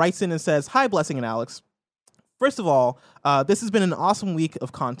writes in and says, "Hi, Blessing and Alex. First of all, this has been an awesome week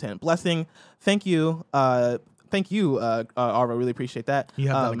of content. Blessing, thank you. Thank you, Arvel. Really appreciate that. You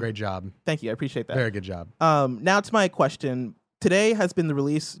have done a great job. Thank you. I appreciate that. Very good job. Now to my question. Today has been the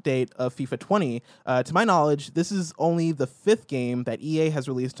release date of FIFA 20. To my knowledge, this is only the 5th game that EA has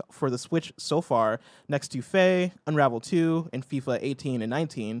released for the Switch so far, next to Faye, Unravel 2, and FIFA 18 and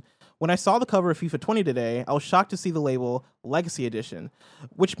 19. When I saw the cover of FIFA 20 today, I was shocked to see the label Legacy Edition,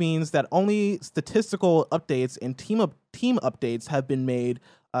 which means that only statistical updates and team updates have been made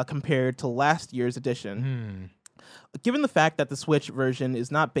compared to last year's edition. Given the fact that the Switch version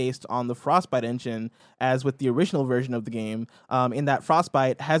is not based on the Frostbite engine as with the original version of the game, in that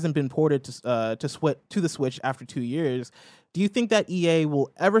Frostbite hasn't been ported to the Switch after 2 years, do you think that EA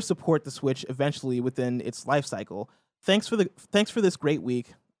will ever support the Switch eventually within its life cycle? Thanks for this great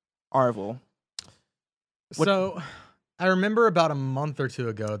week, Arvel. So I remember about a month or two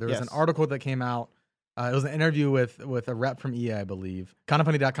ago, there was an article that came out. It was an interview with a rep from EA, I believe,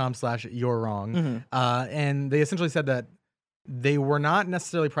 kindafunny.com/you'rewrong. And they essentially said that they were not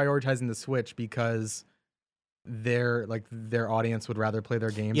necessarily prioritizing the Switch because their audience would rather play their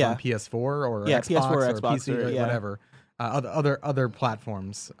games on PS4 or Xbox PS4 or Xbox PC or or whatever, other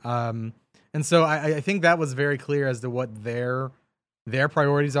platforms. And so I think that was very clear as to what their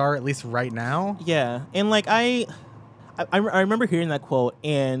priorities are, at least right now. Yeah, and like I remember hearing that quote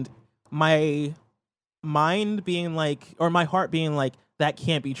and my mind being like, or my heart being like, that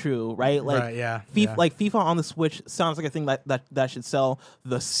can't be true, right? Like, right, yeah, like FIFA on the Switch sounds like a thing that should sell.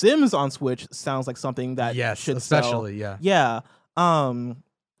 The Sims on Switch sounds like something that should especially sell. Yeah.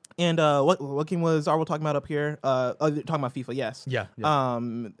 And what game was Arvel talking about up here? Talking about FIFA, yes. Yeah.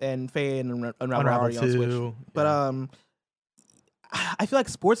 And Faye and Unravel already on Switch. But I feel like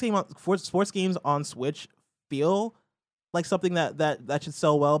sports games on Switch feel like something that should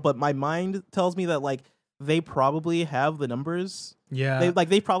sell well, but my mind tells me that like they probably have the numbers. Yeah,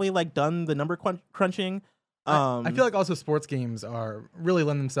 they've probably like done the number crunching. I feel like also sports games are really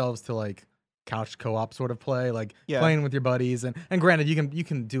lend themselves to like couch co-op sort of play, like playing with your buddies. And granted, you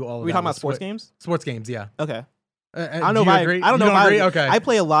can do all of that. Are we talking about sports games? Sports games, yeah. Okay. I don't know if I agree. Okay. I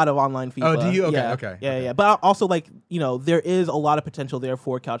play a lot of online FIFA. Oh, do you? Okay, okay. Yeah. But also, like, there is a lot of potential there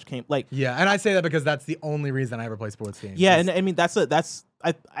for couch game. Like, yeah, and I say that because that's the only reason I ever play sports games. Yeah, and I mean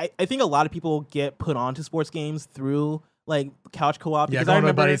I think a lot of people get put onto sports games through like couch co-op. Yeah, going to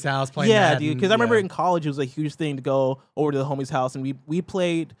my buddy's house playing. Yeah, dude. Because I remember in college it was a huge thing to go over to the homie's house, and we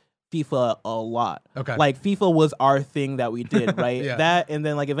played FIFA a lot. Okay. Like FIFA was our thing that we did, right? Yeah. That and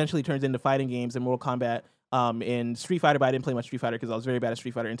then like eventually turns into fighting games and Mortal Kombat. In Street Fighter, but I didn't play much Street Fighter because I was very bad at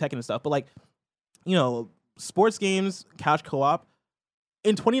Street Fighter and Tekken and stuff. But like, sports games, couch co-op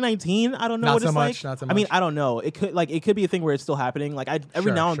in 2019, I don't know what it's like. Not so much. I mean, I don't know. It could be a thing where it's still happening. Like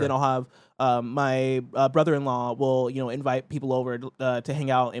every now and then I'll have my brother-in-law will invite people over to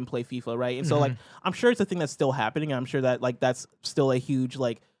hang out and play FIFA, right? And so like I'm sure it's a thing that's still happening. And I'm sure that like that's still a huge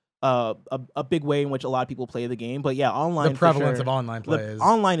like a big way in which a lot of people play the game. But yeah, online, the prevalence of online play is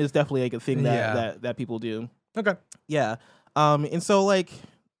online is definitely like a thing that people do. Okay. Yeah. And so like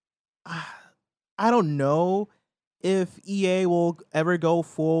I don't know if EA will ever go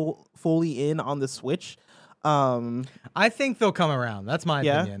fully in on the Switch. I think they'll come around. That's my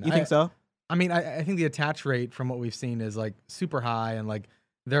opinion. You think so? I mean, I think the attach rate from what we've seen is like super high, and like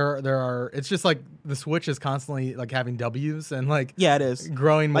there are. It's just like the Switch is constantly like having W's and like it is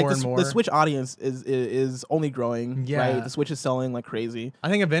growing like more and more. The Switch audience is only growing. Yeah, right? The Switch is selling like crazy. I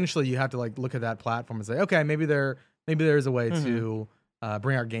think eventually you have to like look at that platform and say, okay, maybe there's a way to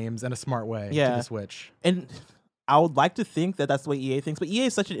bring our games in a smart way to the Switch. And I would like to think that that's the way EA thinks, but EA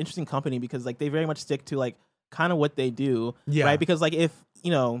is such an interesting company because like they very much stick to like kind of what they do, right? Because like if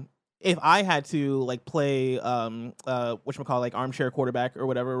I had to like play whatchamacallit, like armchair quarterback or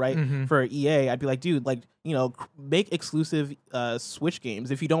whatever, right? For EA, I'd be like, dude, like, make exclusive Switch games.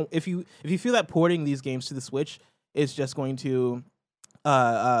 If you feel that porting these games to the Switch is just going to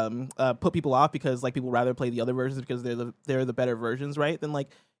put people off because like people rather play the other versions because they're the better versions, right? Then like,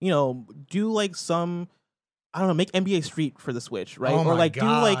 do like some, I don't know, make NBA Street for the Switch, right? Oh or like gosh.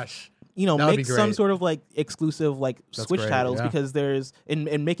 do like make some sort of like exclusive like Switch titles because there's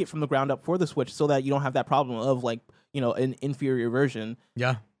and make it from the ground up for the Switch so that you don't have that problem of like an inferior version.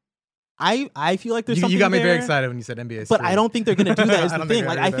 Yeah. I feel like there's something you got me there, very excited when you said NBA Street. But I don't think they're gonna do that as the thing.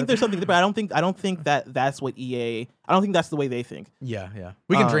 Like I that. think there's something, but I don't think that that's what EA. I don't think that's the way they think. Yeah.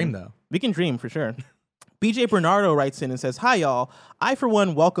 We can dream though. We can dream for sure. BJ Bernardo writes in and says, "Hi y'all. I for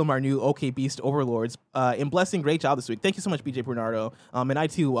one welcome our new OK Beast overlords. In blessing, great job this week. Thank you so much, BJ Bernardo. And I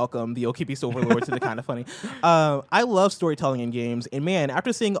too welcome the OK Beast overlords to the Kind of Funny. I love storytelling in games, and man,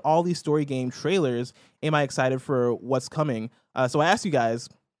 after seeing all these story game trailers, am I excited for what's coming? So I asked you guys,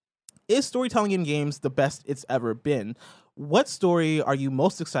 is storytelling in games the best it's ever been? What story are you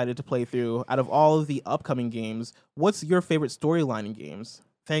most excited to play through out of all of the upcoming games? What's your favorite storyline in games?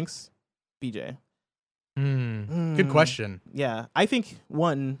 Thanks, BJ." Good question. Yeah, I think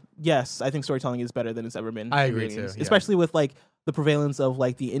I think storytelling is better than it's ever been. I agree too, games, especially with like the prevalence of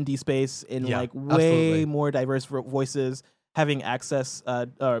like the indie space and like way absolutely. more diverse voices having access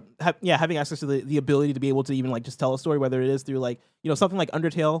having access to the ability to be able to even like just tell a story, whether it is through like something like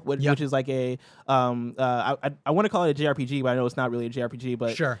Undertale, which is like a I want to call it a JRPG, but I know it's not really a JRPG,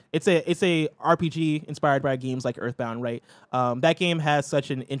 but Sure. it's a RPG inspired by games like Earthbound, right? That game has such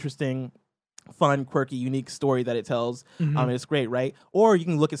an interesting, fun, quirky, unique story that it tells. And it's great, right? Or you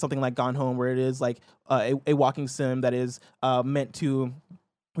can look at something like Gone Home, where it is like a walking sim that is meant to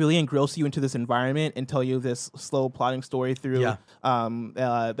really engross you into this environment and tell you this slow plotting story through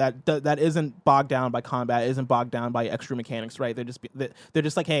that isn't bogged down by combat, isn't bogged down by extra mechanics, right? They're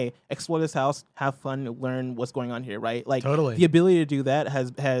just like, hey, explore this house, have fun, learn what's going on here, right? Like Totally. the ability to do that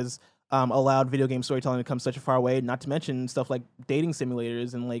has allowed video game storytelling to come such a far way. Not to mention stuff like dating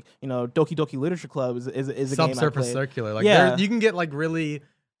simulators and like Doki Doki Literature Club is a game I Subsurface played. Circular. Like you can get like really.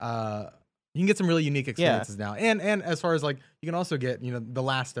 You can get some really unique experiences now, and as far as like you can also get The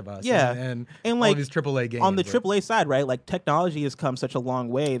Last of Us, and like all these AAA games. On the AAA side, right? Like technology has come such a long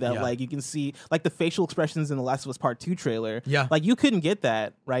way that like you can see like the facial expressions in the Last of Us Part 2 trailer. Yeah, like you couldn't get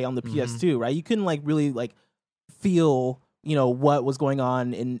that right on the PS2, right? You couldn't like really like feel what was going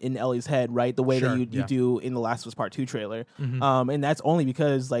on in Ellie's head, right? The way that you do in the Last of Us Part 2 trailer. And that's only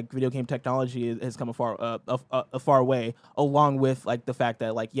because like video game technology has come a far way, along with like the fact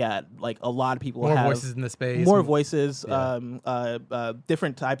that like like a lot of people more have voices in the space, more voices,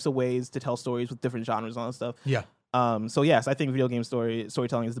 different types of ways to tell stories with different genres and all that stuff. Yeah. So yes, I think video game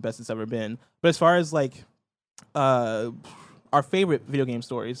storytelling is the best it's ever been. But as far as like our favorite video game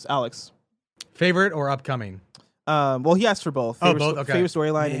stories, Alex, favorite or upcoming? Well, he asked for both. Both. Okay. Favorite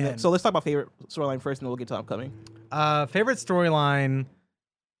storyline. So let's talk about favorite storyline first, and then we'll get to upcoming. Favorite storyline.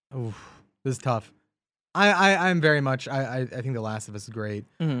 Oof, this is tough. I'm very much. I think The Last of Us is great.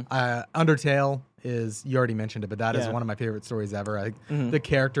 Undertale is, you already mentioned it, but that is one of my favorite stories ever. I think the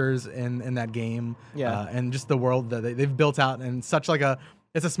characters in that game, and just the world that they've built out, and such like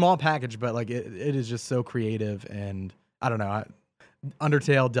it's a small package, but like it is just so creative, and I don't know.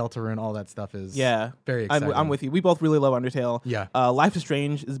 Undertale, Deltarune, all that stuff is very exciting. I'm with you. We both really love Undertale. Yeah. Life is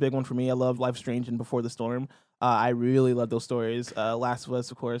Strange is a big one for me. I love Life is Strange and Before the Storm. I really love those stories. Last of Us,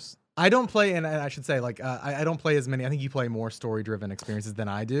 of course. I don't play, and I should say, like, I don't play as many. I think you play more story-driven experiences than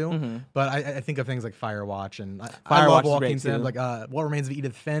I do. But I think of things like Firewatch, and I love Walking Sim, like What Remains of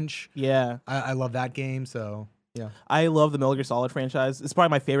Edith Finch. Yeah. I love that game, so... Yeah, I love the Metal Gear Solid franchise. It's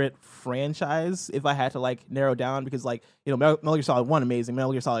probably my favorite franchise if I had to like narrow down, because like Metal Gear Solid 1 amazing,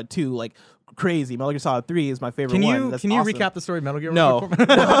 Metal Gear Solid 2 like crazy, Metal Gear Solid 3 is my favorite one. Can you recap the story of Metal Gear? No.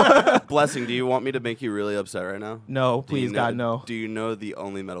 Blessing, do you want me to make you really upset right now? No, please, God, no. Do you know the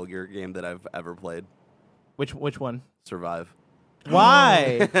only Metal Gear game that I've ever played? Which one? Survive.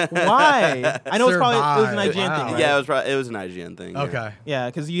 Why? Why? I know it was an IGN thing. Right? Yeah, it was an IGN thing. Okay. Yeah,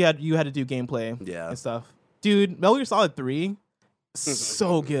 because you had to do gameplay and stuff. Dude, Metal Gear Solid 3,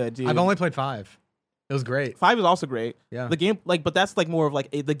 so good, dude. I've only played 5. It was great. 5 is also great. Yeah. The game, like, but that's like more of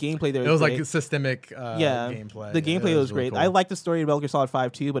like the gameplay there. It was like systemic gameplay. The gameplay was really great. Cool. I like the story of Metal Gear Solid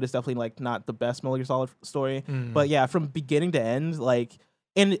 5 too, but it's definitely like not the best Metal Gear Solid story. But yeah, from beginning to end, like,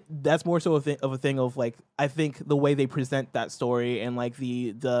 and that's more so of a thing of like, I think the way they present that story and like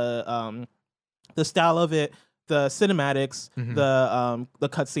the style of it, the cinematics, the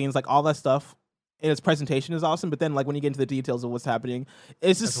cutscenes, like all that stuff. And its presentation is awesome, but then like when you get into the details of what's happening,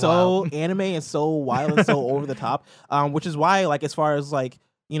 it's just so anime and so wild and so over the top. Which is why, like, as far as like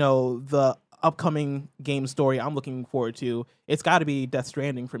the upcoming game story I'm looking forward to, it's got to be Death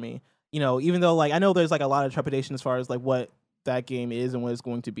Stranding for me. Even though like I know there's like a lot of trepidation as far as like what that game is and what it's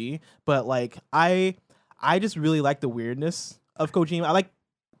going to be, but like I just really like the weirdness of Kojima. I like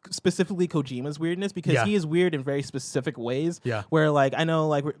specifically Kojima's weirdness, because he is weird in very specific ways. Yeah. Where like I know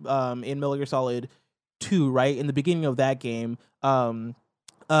like in Metal Gear Solid 2, right, in the beginning of that game, there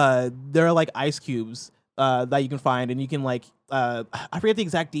are like ice cubes that you can find, and you can like I forget the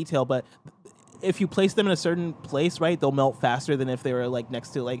exact detail, but if you place them in a certain place, right, they'll melt faster than if they were like next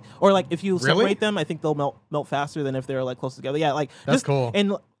to like, or like if you separate them, I think they'll melt faster than if they were like close together. Yeah, like that's cool.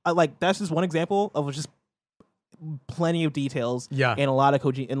 And like that's just one example of just plenty of details and a lot of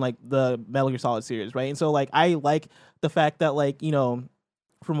Kojima in like the Metal Gear Solid series, right? And so like I like the fact that like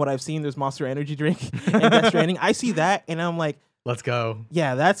from what I've seen, there's Monster Energy drink and Death Stranding. I see that and I'm like, let's go.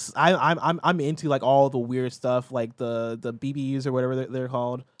 Yeah, that's I'm into like all the weird stuff, like the BBs or whatever they're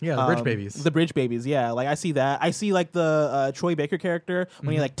called. Yeah, the bridge babies. The bridge babies. Yeah, like I see that. I see like the Troy Baker character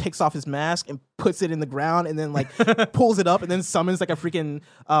when he like takes off his mask and puts it in the ground and then like pulls it up and then summons like a freaking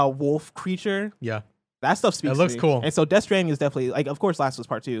wolf creature. Yeah. That stuff speaks. It looks cool. And so Death Stranding is definitely like, of course, Last of Us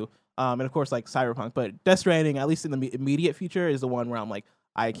Part 2, and of course like Cyberpunk, but Death Stranding, at least in the immediate future, is the one where I'm like,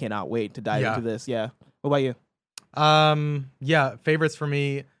 I cannot wait to dive into this. Yeah. What about you? Yeah, favorites for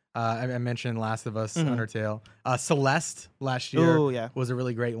me. I mentioned Last of Us, Undertale. Celeste last year Ooh, yeah. was a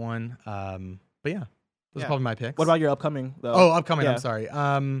really great one. But yeah, those are probably my picks. What about your upcoming, though? Oh, upcoming. Yeah. I'm sorry.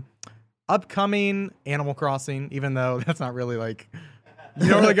 Upcoming Animal Crossing, even though that's not really like you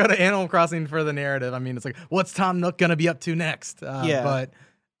don't really go to Animal Crossing for the narrative. I mean, it's like, what's Tom Nook gonna be up to next? But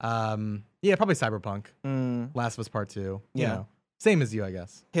yeah, probably Cyberpunk. Last of Us Part 2. You know, same as you, I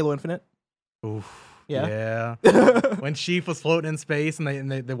guess. Halo Infinite. Oof. Yeah. When Chief was floating in space and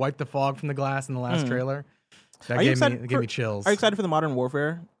they wiped the fog from the glass in the last trailer, that gave me chills. Are you excited for the Modern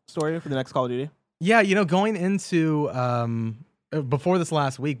Warfare story for the next Call of Duty? Yeah, going into before this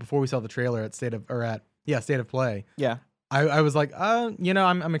last week, before we saw the trailer at State of Play. Yeah. I was like,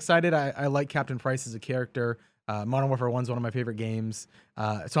 I'm excited. I like Captain Price as a character. Modern Warfare 1 is one of my favorite games,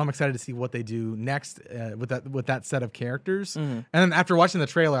 so I'm excited to see what they do next with that set of characters. And then after watching the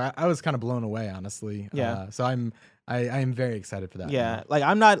trailer, I was kind of blown away, honestly. Yeah. So I am very excited for that. Yeah, now. like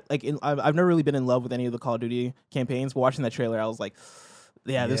I'm not like I've never really been in love with any of the Call of Duty campaigns, but watching that trailer, I was like,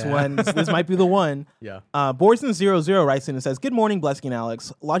 this might be the one. Yeah. Borson00 writes in and says, "Good morning, Blessing and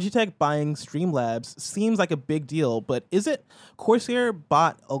Alex. Logitech buying Streamlabs seems like a big deal, but is it? Corsair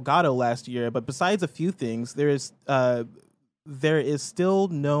bought Elgato last year, but besides a few things, there is still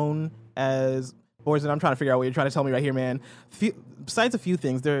known as Borson. I'm trying to figure out what you're trying to tell me right here, man. Besides a few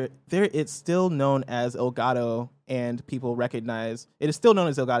things, it's still known as Elgato, and people recognize it is still known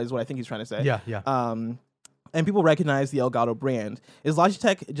as Elgato. Is what I think he's trying to say. Yeah. And people recognize the Elgato brand. Is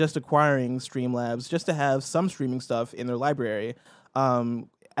Logitech just acquiring Streamlabs just to have some streaming stuff in their library?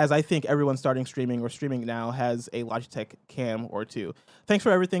 As I think everyone starting streaming or streaming now has a Logitech cam or two. Thanks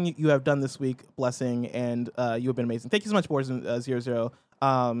for everything you have done this week, Blessing, and you have been amazing. Thank you so much, Borson00.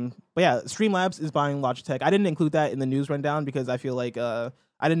 But yeah, Streamlabs is buying Logitech. I didn't include that in the news rundown because I feel like I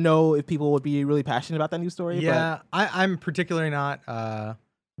didn't know if people would be really passionate about that news story. Yeah, I'm particularly not.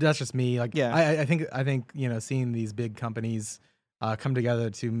 That's just me. Like, yeah. I think seeing these big companies come together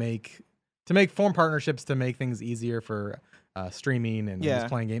to form partnerships to make things easier for streaming and just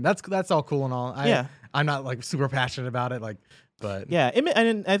playing games. That's all cool and all. I'm not like super passionate about it. Like, but yeah,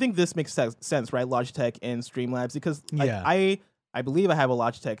 and I think this makes sense, right? Logitech and Streamlabs because I believe I have a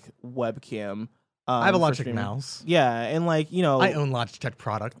Logitech webcam. I have a Logitech mouse. Yeah, and I own Logitech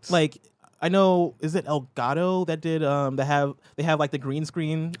products. Like, I know, is it Elgato that did they have like the green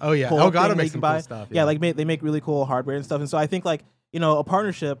screen? Oh yeah, Elgato makes some cool stuff. Yeah, they make really cool hardware and stuff. And so I think a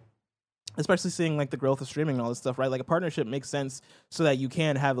partnership, especially seeing like the growth of streaming and all this stuff, right? Like a partnership makes sense so that you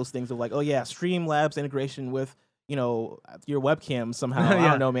can have those things of like, oh yeah, Streamlabs integration with your webcam somehow. I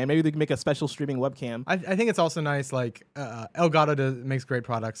don't know, man. Maybe they can make a special streaming webcam. I think it's also nice. Like Elgato makes great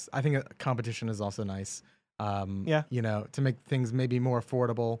products. I think competition is also nice. To make things maybe more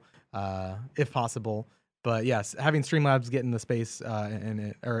affordable. If possible, but yes, having Streamlabs get in the space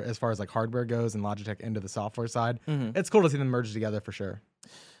or as far as like hardware goes and Logitech into the software side, it's cool to see them merge together for sure.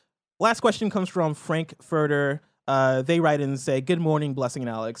 Last question comes from Frank Furter. They write in and say, "Good morning, Blessing and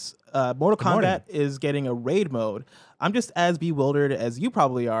Alex. Mortal Kombat is getting a raid mode. I'm just as bewildered as you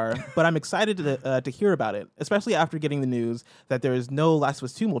probably are, but I'm excited to hear about it, especially after getting the news that there is no Last of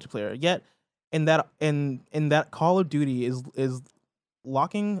Us 2 multiplayer yet. In that Call of Duty is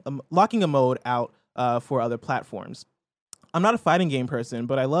locking a mode out for other platforms. I'm not a fighting game person,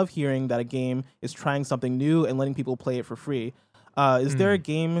 but I love hearing that a game is trying something new and letting people play it for free. Is there a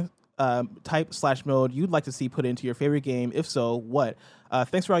game type/mode you'd like to see put into your favorite game? If so, what?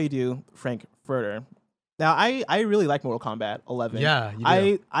 Thanks for all you do, Frank Furter." Now, I really like Mortal Kombat 11. Yeah,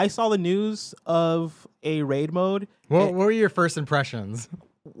 you do. I saw the news of a raid mode. What were your first impressions?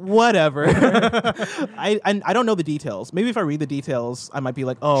 Whatever. I don't know the details. Maybe if I read the details, I might be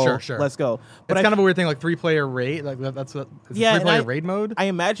like, oh, sure. Let's go. But it's kind of a weird thing, like 3-player raid. Like that's what. Yeah, 3-player raid mode. I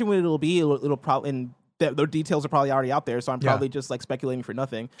imagine what it'll be. It'll probably, and the details are probably already out there. So I'm probably just like speculating for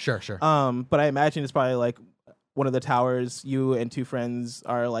nothing. Sure. But I imagine it's probably like one of the towers. You and two friends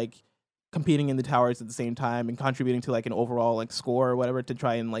are like competing in the towers at the same time and contributing to like an overall like score or whatever to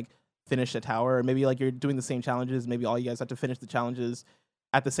try and like finish a tower. Or maybe like you're doing the same challenges. Maybe all you guys have to finish the challenges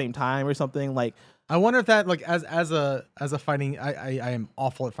at the same time or something. Like, I wonder if that like as a fighting, I am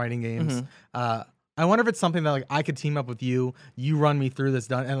awful at fighting games. I wonder if it's something that like I could team up with you. You run me through this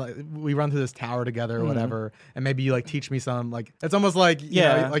and like we run through this tower together or whatever, and maybe you like teach me some. Like it's almost like you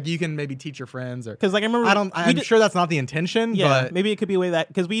know, like you can maybe teach your friends or because like I remember I'm sure that's not the intention. Yeah, but maybe it could be a way that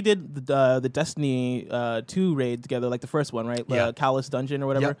because we did the Destiny 2 raid together, like the first one, right? The Callous Dungeon or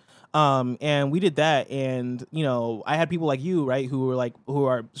whatever. Yep. And we did that, and I had people like you, right, who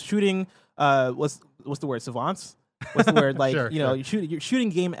are shooting. What's the word? Savants. what's the word? Like, Sure, you know, sure. you're shooting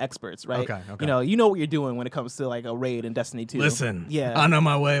game experts, right? Okay. You know what you're doing when it comes to like a raid in Destiny 2. Yeah. I know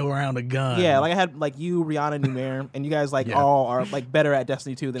my way around a gun. Yeah, like I had like you, Rihanna, Numair, and you guys like Yeah. all are like better at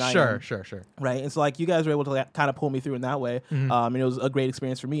Destiny 2 than I am. Sure. Right, and so like you guys were able to like, kind of pull me through in that way, and it was a great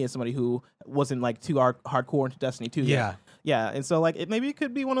experience for me as somebody who wasn't like too hardcore into Destiny 2 yet. Yeah, and so like maybe it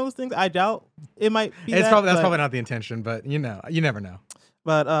could be one of those things. I doubt it might be. That's probably not the intention, but you never know.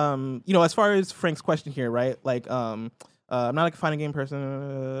 But you know, as far as Frank's question here, right? Like I'm not like a fighting game person.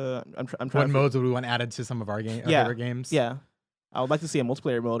 I'm trying. What modes would we want added to some of our favorite games? Yeah, I would like to see a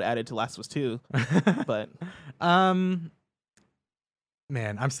multiplayer mode added to Last of Us 2, but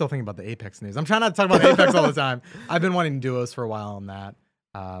man, I'm still thinking about the Apex news. I'm trying not to talk about Apex all the time. I've been wanting duos for a while on that.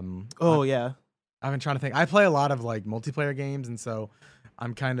 yeah. I've been trying to think. I play a lot of like multiplayer games, and so I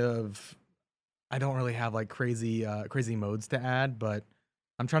don't really have like crazy modes to add, but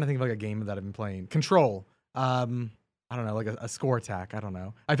I'm trying to think of like a game that I've been playing. Control. I don't know, like a score attack. I don't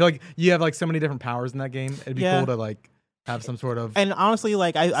know. I feel like you have like so many different powers in that game. It'd be cool to like have some sort of and honestly,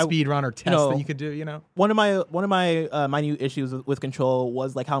 like I speed run or test that you could do. You know, one of my minute issues with Control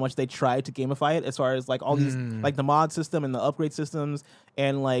was like how much they tried to gamify it, as far as like all these like the mod system and the upgrade systems,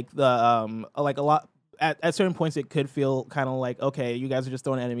 and like the like a lot. At certain points, it could feel kind of like, okay, you guys are just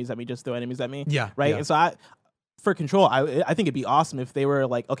throwing enemies at me, just throw enemies at me. Yeah. Right. Yeah. And so for Control, I think it'd be awesome if they were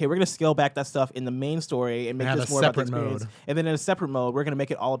like, okay, we're gonna scale back that stuff in the main story and make have this a more about the separate experience. mode. And then in a separate mode, we're gonna make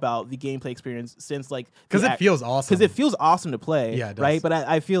it all about the gameplay experience, since like because it feels awesome. because it feels awesome to play. Yeah, it does. right. But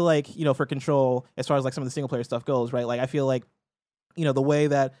I feel like, you know, for Control, as far as like some of the single player stuff goes, right? Like I feel like, you know, the way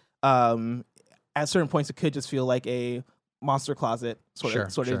that at certain points it could just feel like a monster closet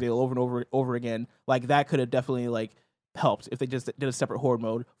sort of deal over and over again. Like that could have definitely like helped if they just did a separate horde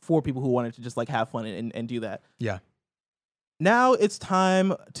mode for people who wanted to just like have fun and do that. Yeah. Now it's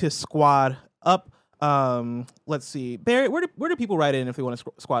time to squad up. Let's see, Barry, where do people write in if they want to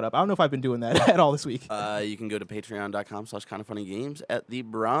squad up? I don't know if I've been doing that at all this week. You can go to patreon.com/kindoffunnygames at the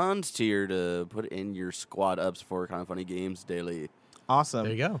bronze tier to put in your squad ups for Kind of Funny Games daily. Awesome.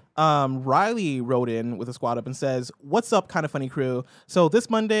 There you go. Riley wrote in with a squad up and says, "What's up, Kind of Funny crew? So this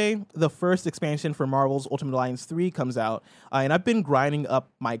Monday, the first expansion for Marvel's Ultimate Alliance 3 comes out, and I've been grinding up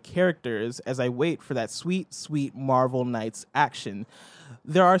my characters as I wait for that sweet, sweet Marvel Knights action.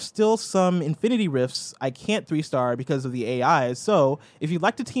 There are still some Infinity Rifts I can't 3-star because of the AIs, so if you'd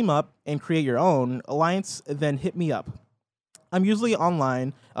like to team up and create your own Alliance, then hit me up. I'm usually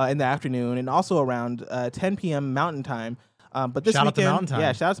online in the afternoon and also around 10 p.m. Mountain Time. But this Shout out to weekend, Mountain Time.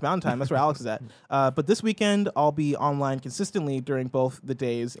 yeah, shout out to Mountain Time. That's where Alex is at. But this weekend, I'll be online consistently during both the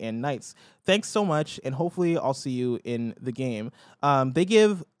days and nights. Thanks so much, and hopefully I'll see you in the game." They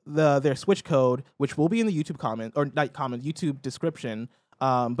give their Switch code, which will be in the YouTube comment, or not comment, YouTube description,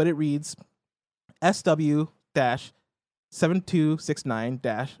 but it reads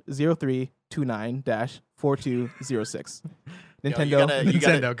SW-7269-0329-4206. Nintendo.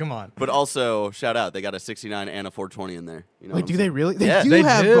 Nintendo, come on. But also, shout out, they got a 69 and a 420 in there. You know Wait, what do I'm they saying? really? They Yeah. do They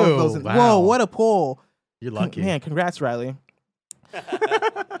have do. both those. Whoa, Wow. what a pull. You're lucky. Man, congrats, Riley.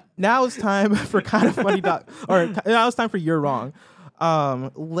 Now it's time for Kind of Funny now it's time for You're Wrong.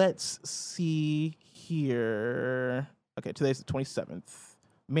 Let's see here. Okay, today's the 27th.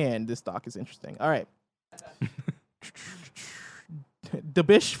 Man, this doc is interesting. All right.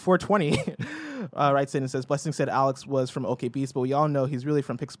 Dabish 420 writes in and says, "Blessing said Alex was from OK Beast, but we all know he's really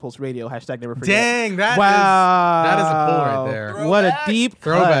from Pixel Pulse Radio. #never forget." Dang, that is a pull right there. What a deep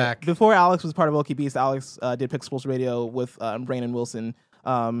Throwback. cut. Before Alex was part of OK Beast, Alex did Pixel Pulse Radio with Brandon Wilson.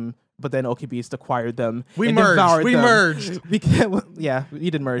 But then OK Beast acquired them. We and merged. devoured We them. merged. Yeah, we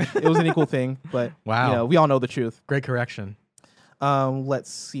did merge. It was an equal thing, but Wow. you know, we all know the truth. Great correction. Let's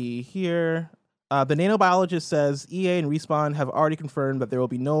see here. The nanobiologist says EA and Respawn have already confirmed that there will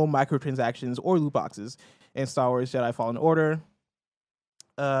be no microtransactions or loot boxes in Star Wars Jedi Fallen Order.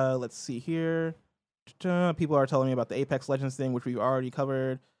 Let's see here. People are telling me about the Apex Legends thing, which we've already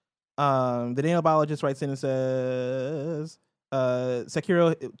covered. The nanobiologist writes in and says,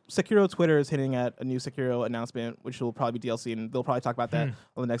 Sekiro Twitter is hinting at a new Sekiro announcement, which will probably be DLC, and they'll probably talk about that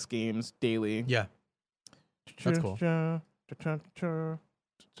on the next games daily. Yeah. That's cool.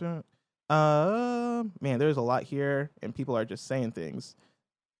 Man, there's a lot here, and people are just saying things.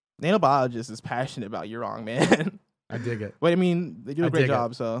 Nanobiologist is passionate about You're Wrong, man. I dig it. But I mean, they do a I great dig it.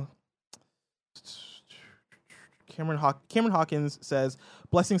 job. So, Cameron Hawkins says,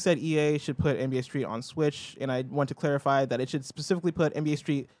 "Blessing said EA should put NBA Street on Switch, and I want to clarify that it should specifically put NBA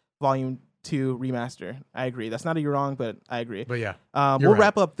Street Volume 2 Remaster." I agree. That's not a You're Wrong, but I agree. But yeah, we'll right.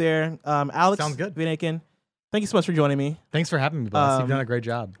 wrap up there. Alex Sounds good. Vinaken, thank you so much for joining me. Thanks for having me, boss. You've done a great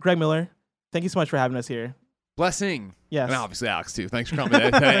job. Greg Miller, thank you so much for having us here. Blessing. Yes. And obviously Alex too. Thanks for coming.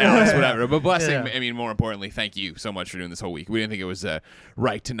 Alex, whatever. But Blessing, Yeah. I mean, more importantly, thank you so much for doing this whole week. We didn't think it was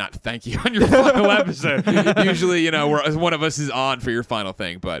right to not thank you on your final episode. Usually, one of us is on for your final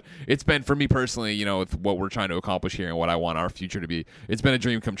thing. But it's been, for me personally, with what we're trying to accomplish here and what I want our future to be, it's been a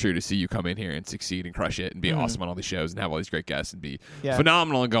dream come true to see you come in here and succeed and crush it and be awesome on all these shows and have all these great guests and be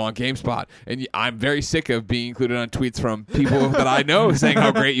phenomenal and go on GameSpot. And I'm very sick of being included on tweets from people that I know saying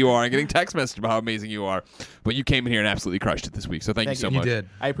how great you are and getting text messages about how amazing you are. But you came in here and absolutely crushed it this week. So thank you so You much. did.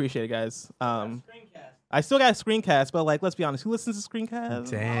 I appreciate it, guys. I still got a screencast, but let's be honest, who listens to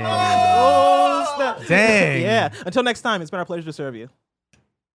screencasts? Dang. Oh, snap. Dang. Yeah. Until next time, it's been our pleasure to serve you.